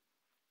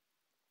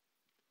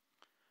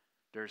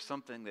 There's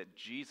something that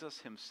Jesus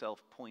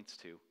himself points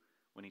to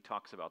when he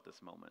talks about this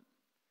moment.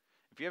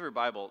 If you have your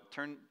Bible,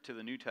 turn to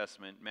the New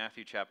Testament,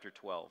 Matthew chapter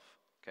 12.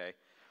 Okay?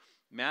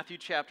 Matthew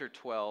chapter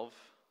 12.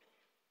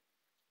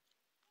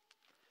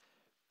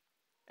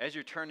 As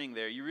you're turning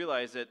there, you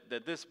realize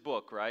that this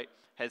book, right,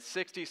 has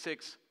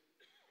 66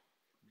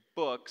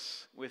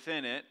 books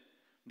within it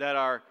that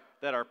are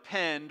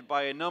penned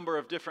by a number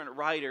of different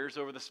writers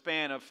over the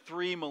span of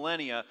 3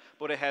 millennia,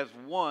 but it has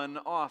one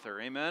author.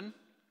 Amen?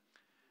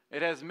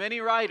 It has many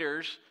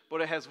writers,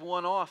 but it has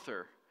one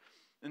author.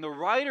 And the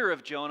writer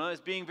of Jonah is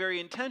being very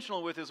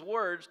intentional with his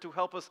words to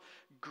help us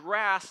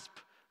grasp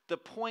the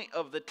point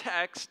of the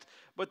text,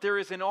 but there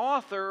is an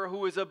author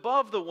who is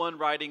above the one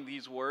writing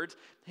these words.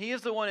 He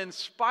is the one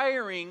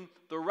inspiring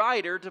the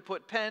writer to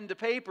put pen to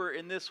paper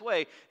in this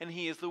way, and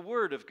he is the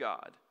Word of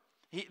God.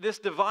 This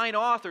divine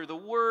author, the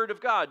Word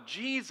of God,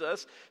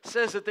 Jesus,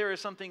 says that there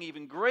is something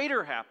even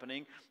greater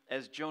happening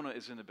as Jonah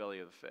is in the belly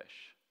of the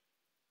fish.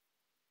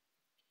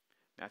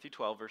 Matthew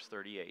 12, verse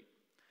 38.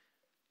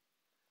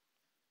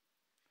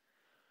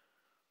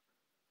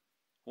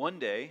 One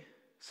day,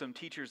 some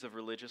teachers of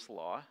religious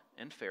law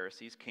and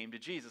Pharisees came to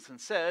Jesus and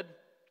said,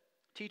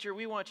 "Teacher,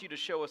 we want you to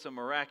show us a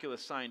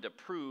miraculous sign to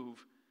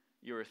prove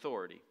your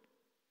authority."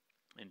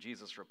 And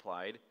Jesus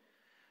replied,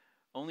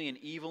 "Only an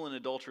evil and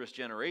adulterous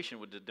generation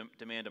would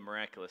demand a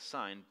miraculous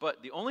sign,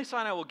 but the only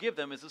sign I will give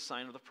them is the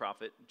sign of the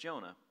prophet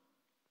Jonah.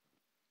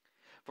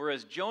 For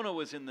as Jonah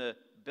was in the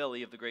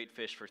belly of the great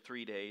fish for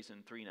 3 days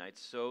and 3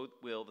 nights, so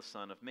will the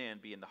Son of Man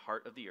be in the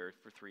heart of the earth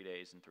for 3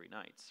 days and 3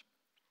 nights.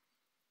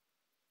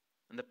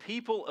 And the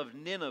people of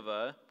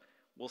Nineveh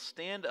will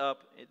stand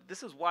up."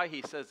 This is why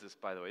he says this,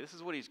 by the way. This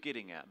is what he's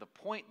getting at. The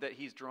point that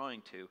he's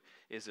drawing to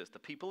is this: the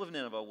people of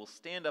Nineveh will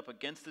stand up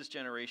against this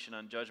generation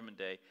on Judgment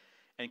Day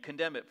and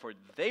condemn it, for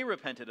they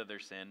repented of their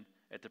sin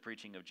at the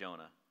preaching of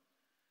Jonah.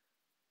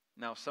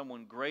 Now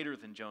someone greater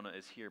than Jonah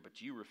is here,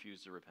 but you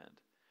refuse to repent.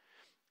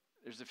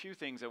 There's a few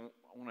things I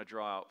want to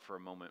draw out for a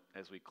moment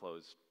as we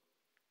close.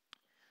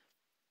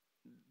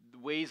 The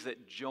ways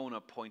that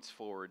Jonah points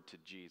forward to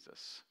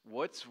Jesus.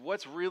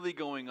 What's really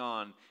going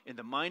on in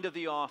the mind of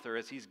the author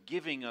as he's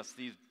giving us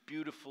these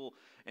beautiful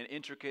and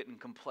intricate and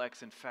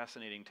complex and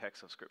fascinating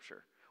texts of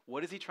Scripture?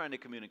 What is he trying to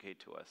communicate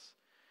to us?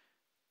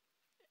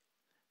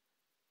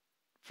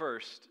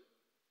 First,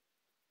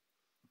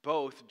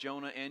 both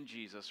Jonah and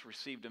Jesus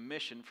received a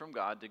mission from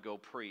God to go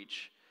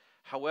preach.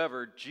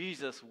 However,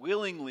 Jesus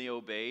willingly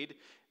obeyed,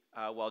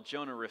 while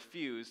Jonah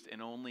refused and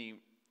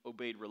only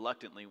obeyed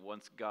reluctantly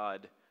once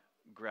God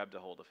grabbed a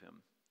hold of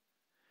him.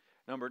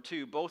 Number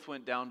 2, both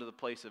went down to the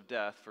place of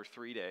death for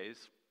 3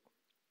 days.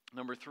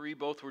 Number 3,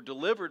 both were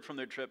delivered from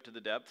their trip to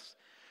the depths,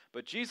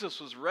 but Jesus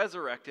was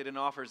resurrected and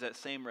offers that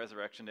same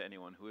resurrection to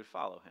anyone who would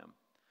follow him.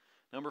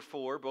 Number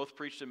 4, both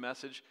preached a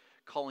message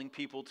calling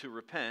people to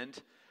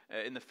repent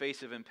in the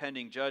face of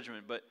impending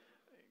judgment, but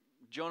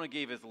Jonah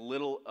gave as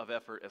little of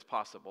effort as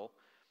possible.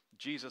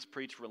 Jesus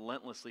preached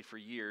relentlessly for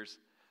years,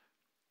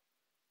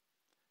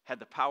 had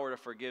the power to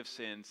forgive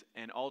sins,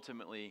 and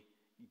ultimately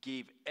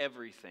gave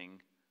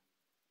everything,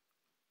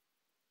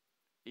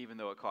 even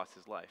though it cost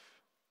his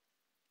life.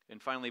 And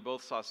finally,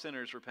 both saw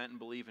sinners repent and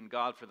believe in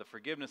God for the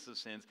forgiveness of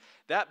sins.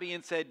 That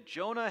being said,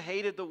 Jonah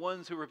hated the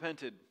ones who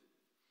repented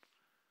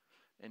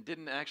and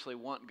didn't actually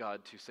want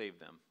God to save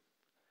them.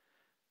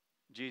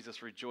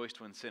 Jesus rejoiced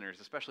when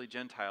sinners, especially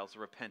Gentiles,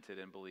 repented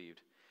and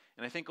believed.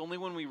 And I think only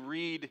when we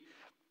read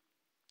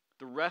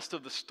the rest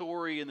of the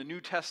story in the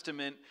New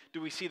Testament do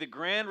we see the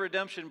grand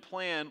redemption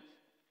plan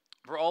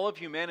for all of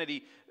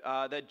humanity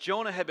that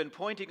Jonah had been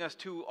pointing us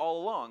to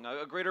all along.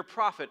 A greater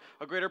prophet,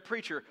 a greater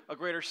preacher, a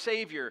greater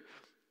savior.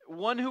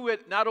 One who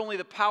had not only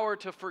the power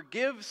to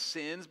forgive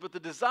sins, but the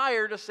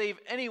desire to save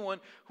anyone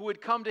who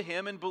would come to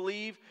him and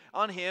believe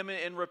on him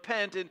and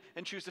repent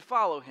and choose to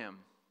follow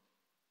him.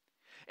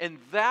 And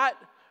that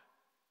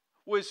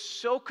was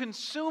so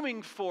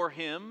consuming for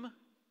him,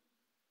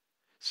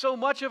 so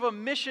much of a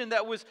mission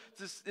that was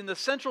in the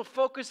central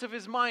focus of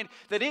his mind,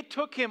 that it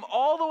took him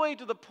all the way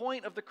to the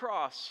point of the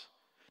cross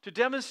to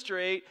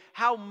demonstrate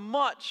how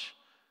much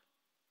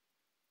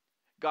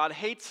God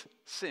hates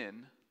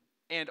sin,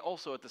 and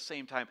also at the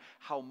same time,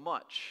 how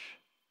much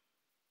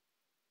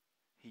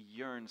he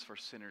yearns for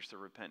sinners to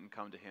repent and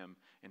come to him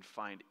and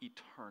find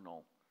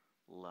eternal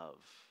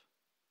love.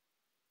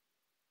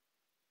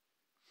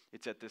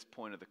 It's at this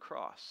point of the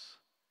cross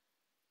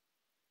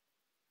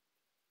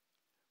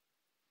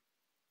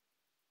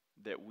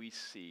that we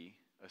see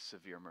a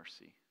severe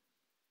mercy.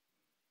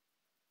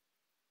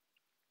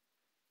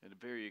 At a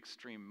very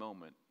extreme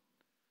moment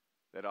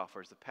that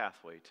offers a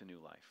pathway to new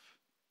life.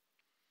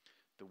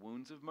 The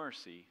wounds of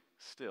mercy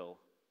still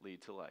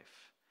lead to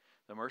life.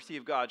 The mercy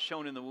of God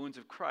shown in the wounds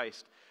of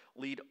Christ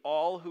lead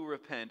all who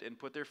repent and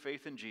put their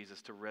faith in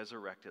Jesus to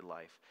resurrected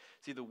life.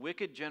 See, the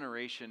wicked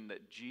generation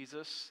that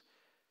Jesus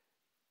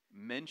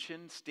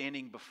mentioned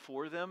standing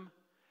before them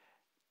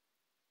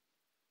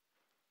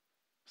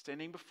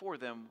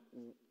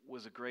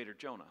was a greater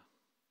Jonah.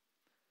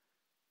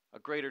 A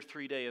greater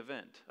 3-day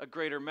event, a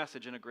greater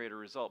message, and a greater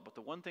result. But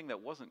the one thing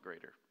that wasn't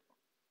greater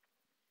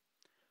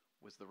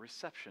was the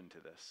reception to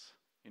this.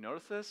 You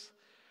notice this?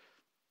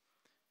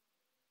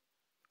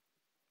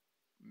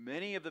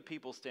 Many of the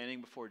people standing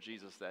before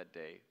Jesus that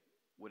day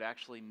would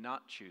actually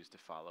not choose to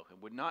follow him,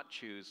 would not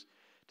choose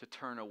to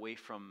turn away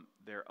from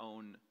their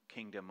own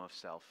kingdom of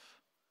self.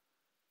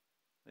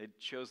 They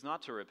chose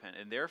not to repent.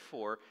 And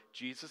therefore,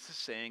 Jesus is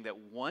saying that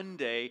one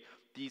day,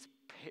 these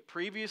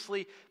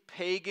previously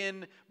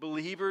pagan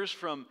believers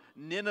from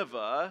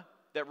Nineveh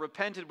that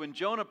repented when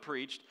Jonah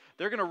preached,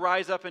 they're going to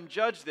rise up and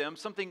judge them,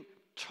 something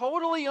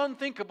totally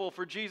unthinkable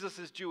for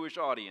Jesus' Jewish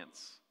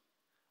audience.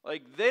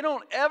 Like, they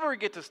don't ever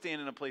get to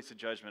stand in a place of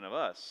judgment of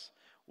us.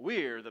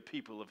 We're the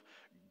people of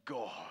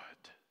God.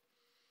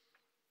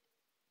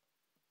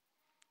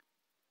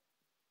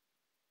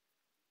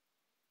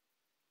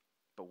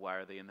 But why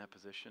are they in that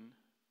position?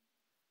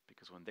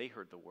 Because when they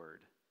heard the word,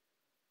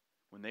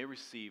 when they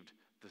received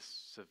the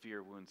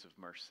severe wounds of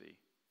mercy,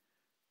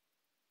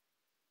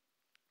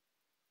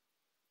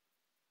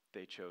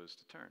 they chose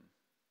to turn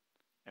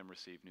and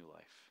receive new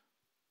life.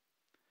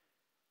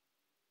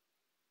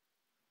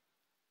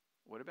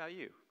 What about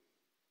you?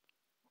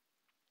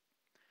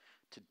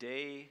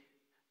 Today,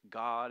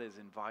 God is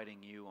inviting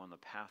you on the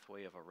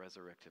pathway of a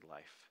resurrected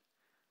life.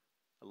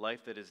 A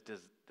life that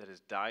has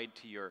died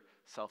to your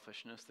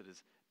selfishness, that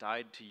has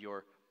died to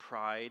your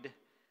pride,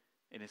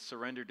 and is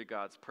surrendered to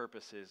God's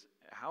purposes.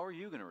 How are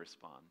you going to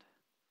respond?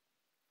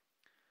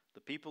 The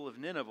people of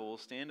Nineveh will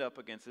stand up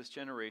against this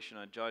generation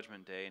on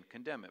Judgment Day and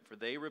condemn it, for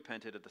they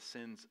repented of the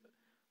sins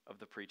of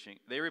the preaching.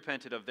 They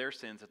repented of their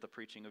sins at the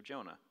preaching of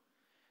Jonah.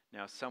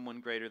 Now someone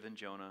greater than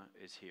Jonah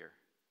is here.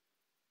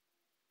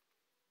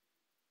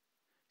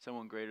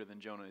 Someone greater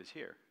than Jonah is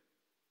here.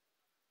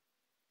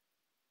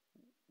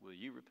 Will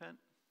you repent?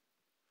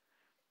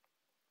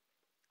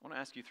 I want to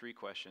ask you 3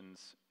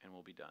 questions and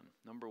we'll be done.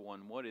 Number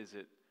 1, what is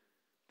it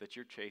that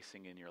you're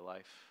chasing in your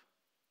life?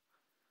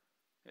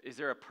 Is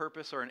there a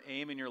purpose or an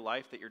aim in your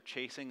life that you're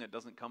chasing that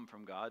doesn't come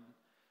from God?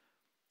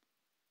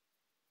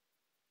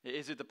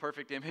 Is it the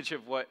perfect image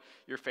of what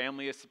your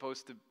family is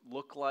supposed to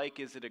look like?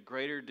 Is it a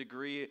greater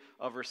degree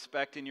of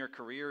respect in your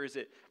career? Is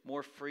it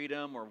more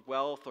freedom or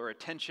wealth or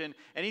attention?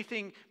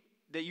 Anything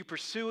that you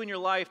pursue in your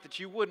life that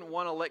you wouldn't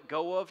want to let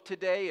go of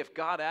today if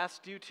God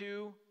asked you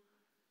to?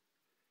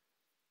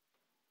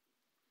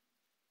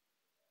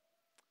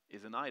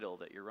 Is an idol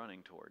that you're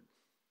running toward,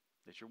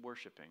 that you're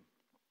worshiping.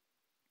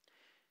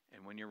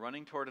 And when you're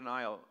running toward an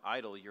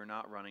idol, you're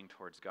not running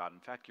towards God. In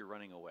fact, you're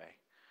running away.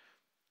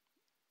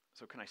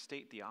 So can I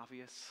state the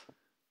obvious?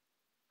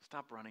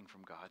 Stop running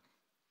from God.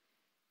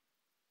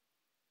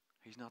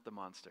 He's not the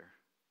monster.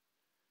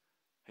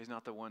 He's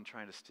not the one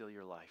trying to steal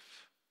your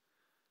life.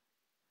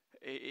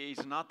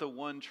 He's not the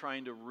one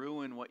trying to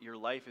ruin what your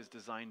life is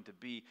designed to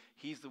be.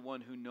 He's the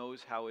one who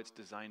knows how it's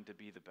designed to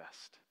be the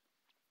best.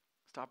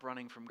 Stop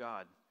running from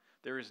God.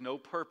 There is no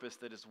purpose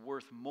that is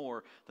worth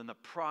more than the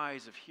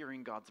prize of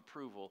hearing God's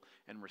approval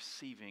and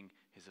receiving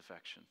his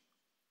affection.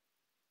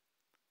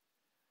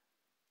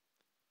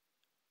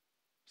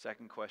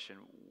 Second question,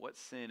 what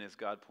sin is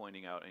God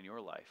pointing out in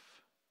your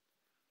life?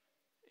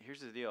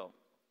 Here's the deal.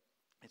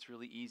 It's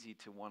really easy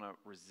to want to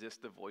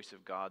resist the voice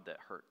of God that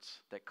hurts,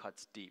 that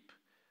cuts deep,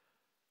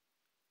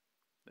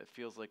 that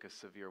feels like a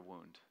severe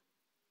wound.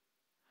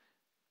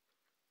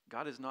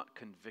 God is not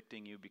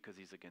convicting you because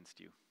he's against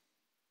you.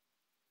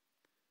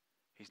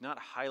 He's not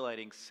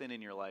highlighting sin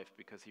in your life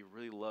because he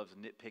really loves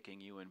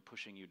nitpicking you and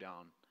pushing you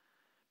down.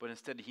 But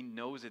instead, he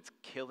knows it's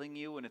killing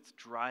you and it's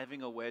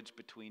driving a wedge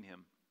between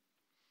him.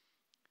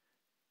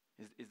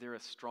 Is there a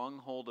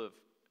stronghold of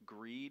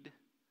greed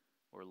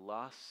or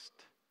lust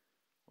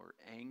or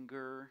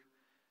anger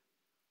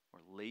or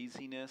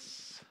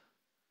laziness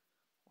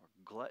or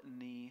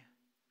gluttony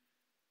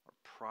or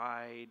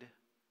pride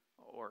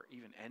or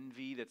even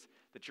envy that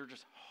you're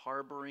just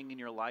harboring in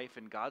your life,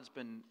 and God's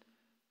been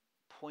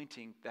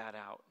pointing that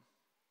out?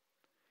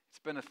 It's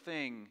been a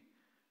thing,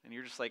 and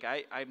you're just like,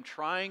 I'm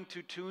trying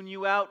to tune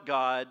you out,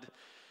 God.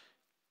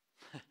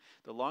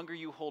 The longer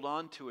you hold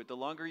on to it, the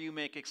longer you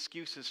make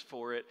excuses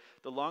for it,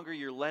 the longer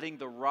you're letting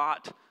the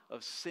rot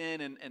of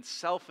sin and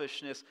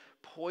selfishness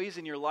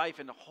poison your life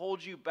and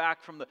hold you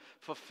back from the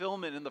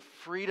fulfillment and the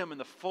freedom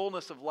and the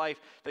fullness of life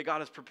that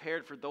God has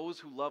prepared for those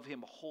who love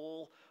him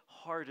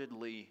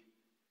wholeheartedly.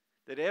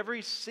 That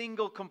every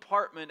single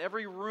compartment,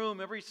 every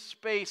room, every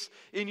space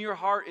in your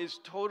heart is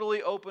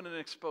totally open and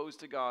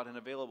exposed to God and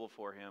available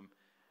for him.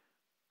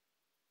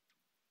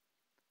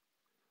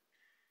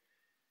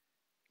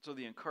 So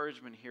the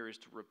encouragement here is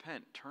to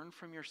repent. Turn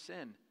from your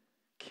sin.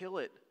 Kill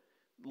it.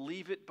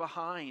 Leave it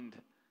behind.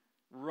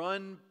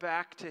 Run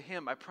back to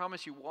him. I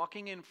promise you,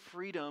 walking in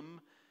freedom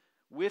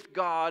with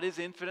God is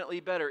infinitely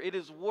better. It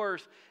is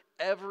worth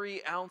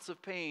every ounce of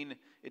pain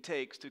it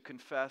takes to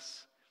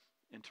confess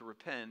and to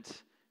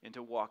repent and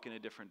to walk in a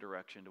different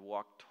direction, to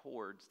walk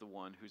towards the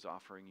one who's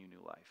offering you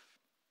new life.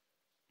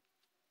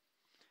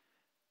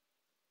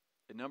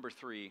 And number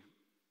 3,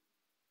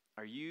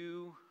 are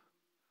you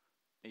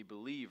a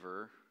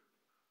believer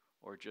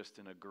or just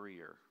an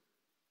agreeer?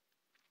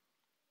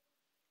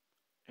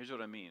 Here's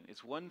what I mean.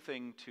 It's one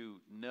thing to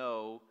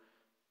know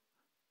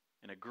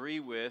and agree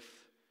with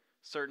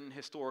certain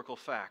historical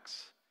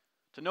facts,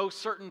 to know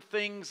certain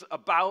things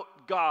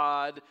about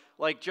God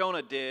like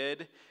Jonah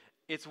did.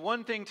 It's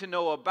one thing to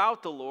know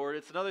about the Lord.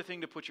 It's another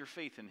thing to put your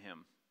faith in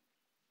him.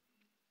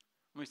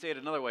 Let me say it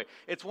another way.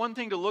 It's one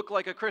thing to look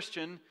like a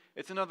Christian.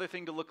 It's another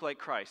thing to look like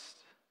Christ.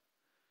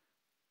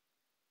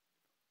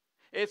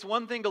 It's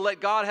one thing to let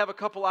God have a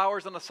couple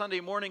hours on a Sunday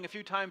morning a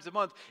few times a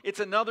month.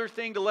 It's another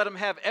thing to let him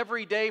have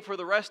every day for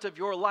the rest of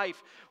your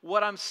life.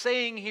 What I'm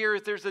saying here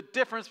is there's a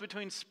difference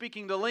between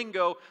speaking the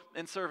lingo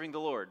and serving the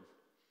Lord.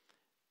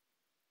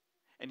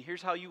 And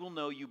here's how you will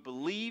know you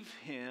believe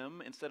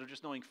him instead of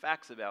just knowing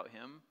facts about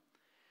him.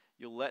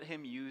 You'll let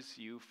him use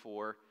you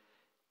for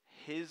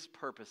his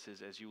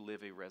purposes as you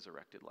live a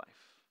resurrected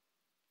life.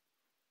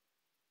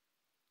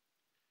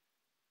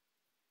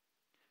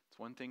 It's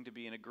one thing to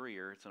be an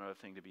agreeer. It's another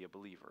thing to be a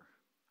believer.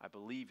 I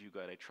believe you,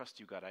 God. I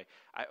trust you, God.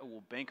 I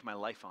will bank my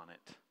life on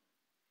it.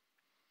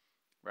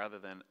 Rather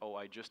than, oh,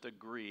 I just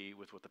agree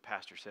with what the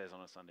pastor says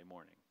on a Sunday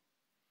morning.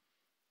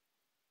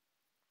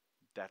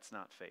 That's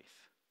not faith.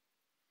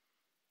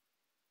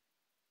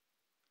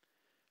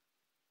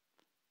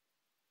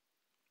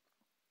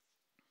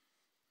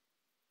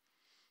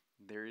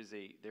 There is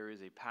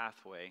a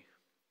pathway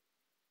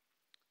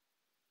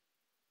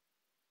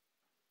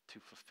to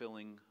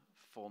fulfilling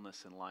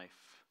fullness in life.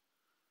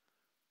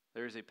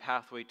 There is a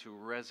pathway to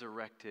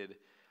resurrected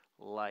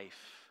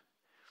life.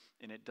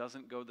 And it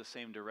doesn't go the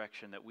same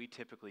direction that we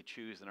typically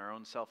choose in our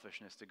own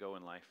selfishness to go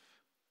in life.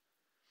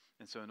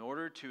 And so in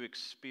order to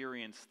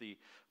experience the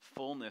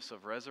fullness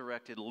of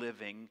resurrected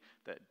living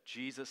that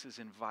Jesus is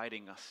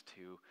inviting us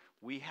to,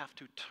 we have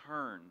to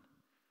turn.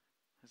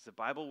 It's the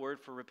Bible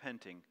word for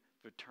repenting.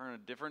 To turn a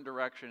different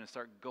direction and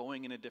start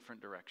going in a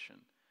different direction.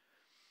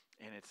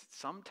 And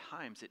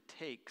sometimes it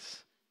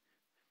takes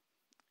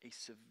a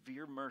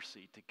severe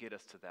mercy to get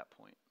us to that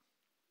point.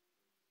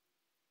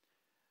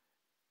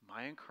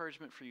 My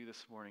encouragement for you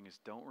this morning is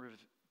don't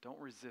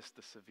resist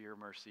the severe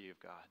mercy of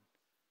God.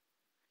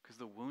 Because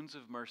the wounds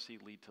of mercy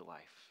lead to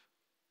life.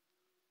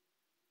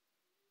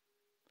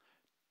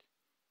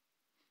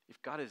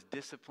 If God is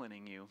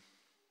disciplining you,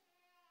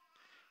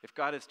 if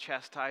God is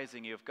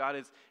chastising you, if God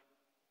is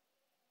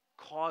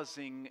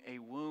causing a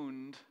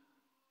wound,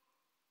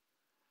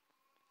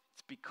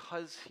 it's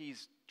because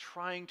he's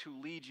trying to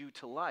lead you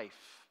to life.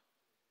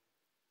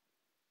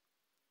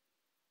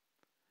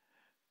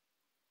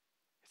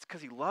 It's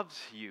because he loves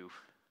you.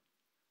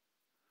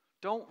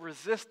 Don't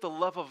resist the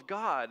love of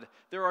God.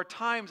 There are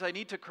times I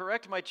need to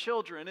correct my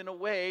children in a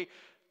way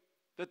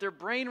that their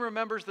brain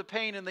remembers the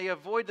pain and they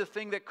avoid the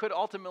thing that could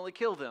ultimately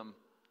kill them.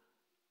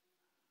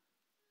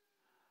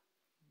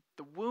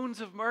 The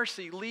wounds of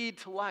mercy lead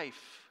to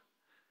life.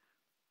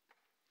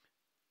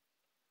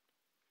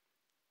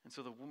 And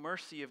so the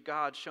mercy of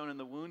God shown in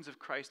the wounds of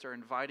Christ are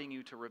inviting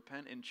you to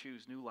repent and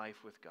choose new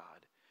life with God.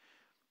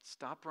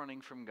 Stop running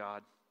from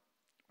God.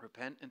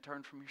 Repent and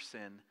turn from your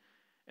sin.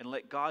 And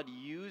let God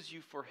use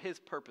you for his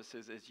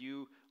purposes as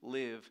you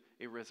live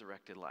a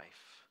resurrected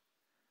life.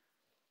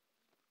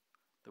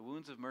 The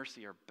wounds of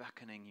mercy are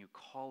beckoning you,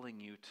 calling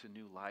you to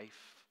new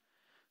life.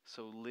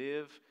 So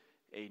live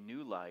a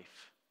new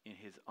life in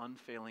his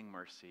unfailing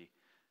mercy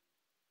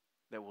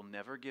that will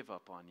never give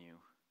up on you,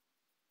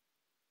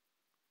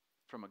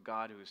 from a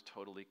God who is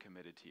totally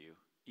committed to you,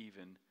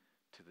 even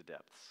to the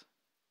depths.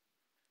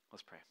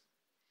 Let's pray.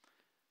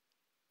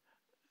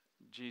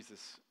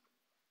 Jesus,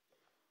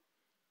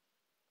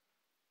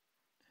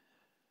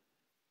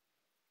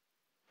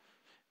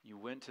 you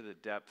went to the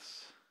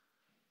depths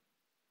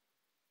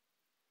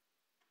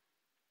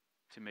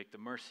to make the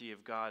mercy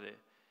of God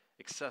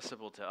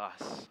accessible to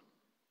us.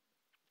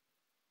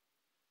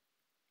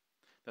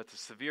 That the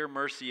severe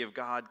mercy of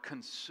God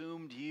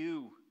consumed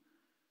you.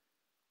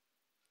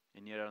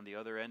 And yet on the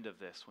other end of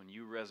this, when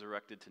you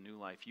resurrected to new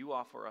life, you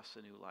offer us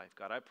a new life.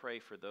 God, I pray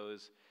for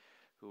those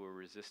who are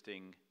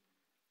resisting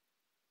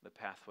the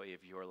pathway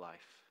of your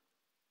life.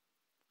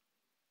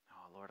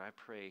 Oh, Lord, I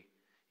pray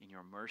in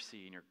your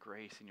mercy, in your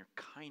grace, in your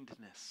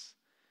kindness,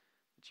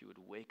 that you would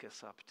wake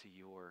us up to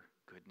your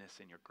goodness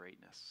and your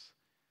greatness.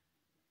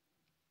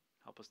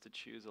 Help us to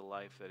choose a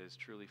life that is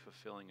truly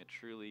fulfilling, a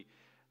truly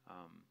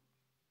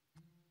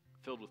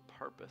filled with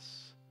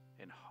purpose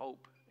and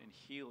hope and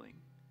healing.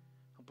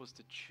 Help us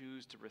to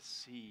choose to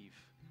receive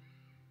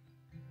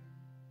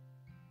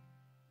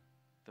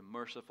the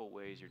merciful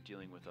ways you're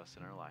dealing with us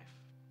in our life.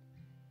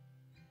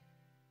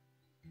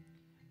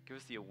 Give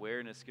us the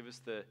awareness, give us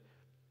the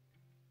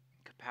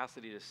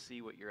capacity to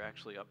see what you're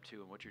actually up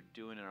to and what you're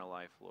doing in our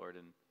life, Lord.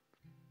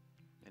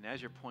 And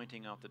as you're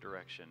pointing out the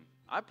direction,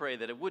 I pray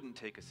that it wouldn't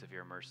take a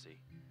severe mercy,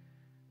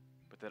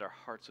 but that our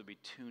hearts would be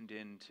tuned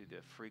into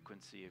the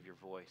frequency of your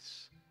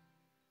voice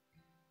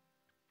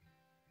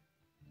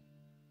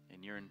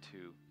and yearn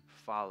to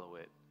follow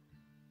it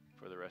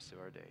for the rest of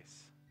our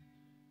days.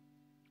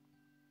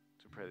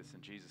 So pray this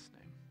in Jesus'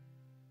 name.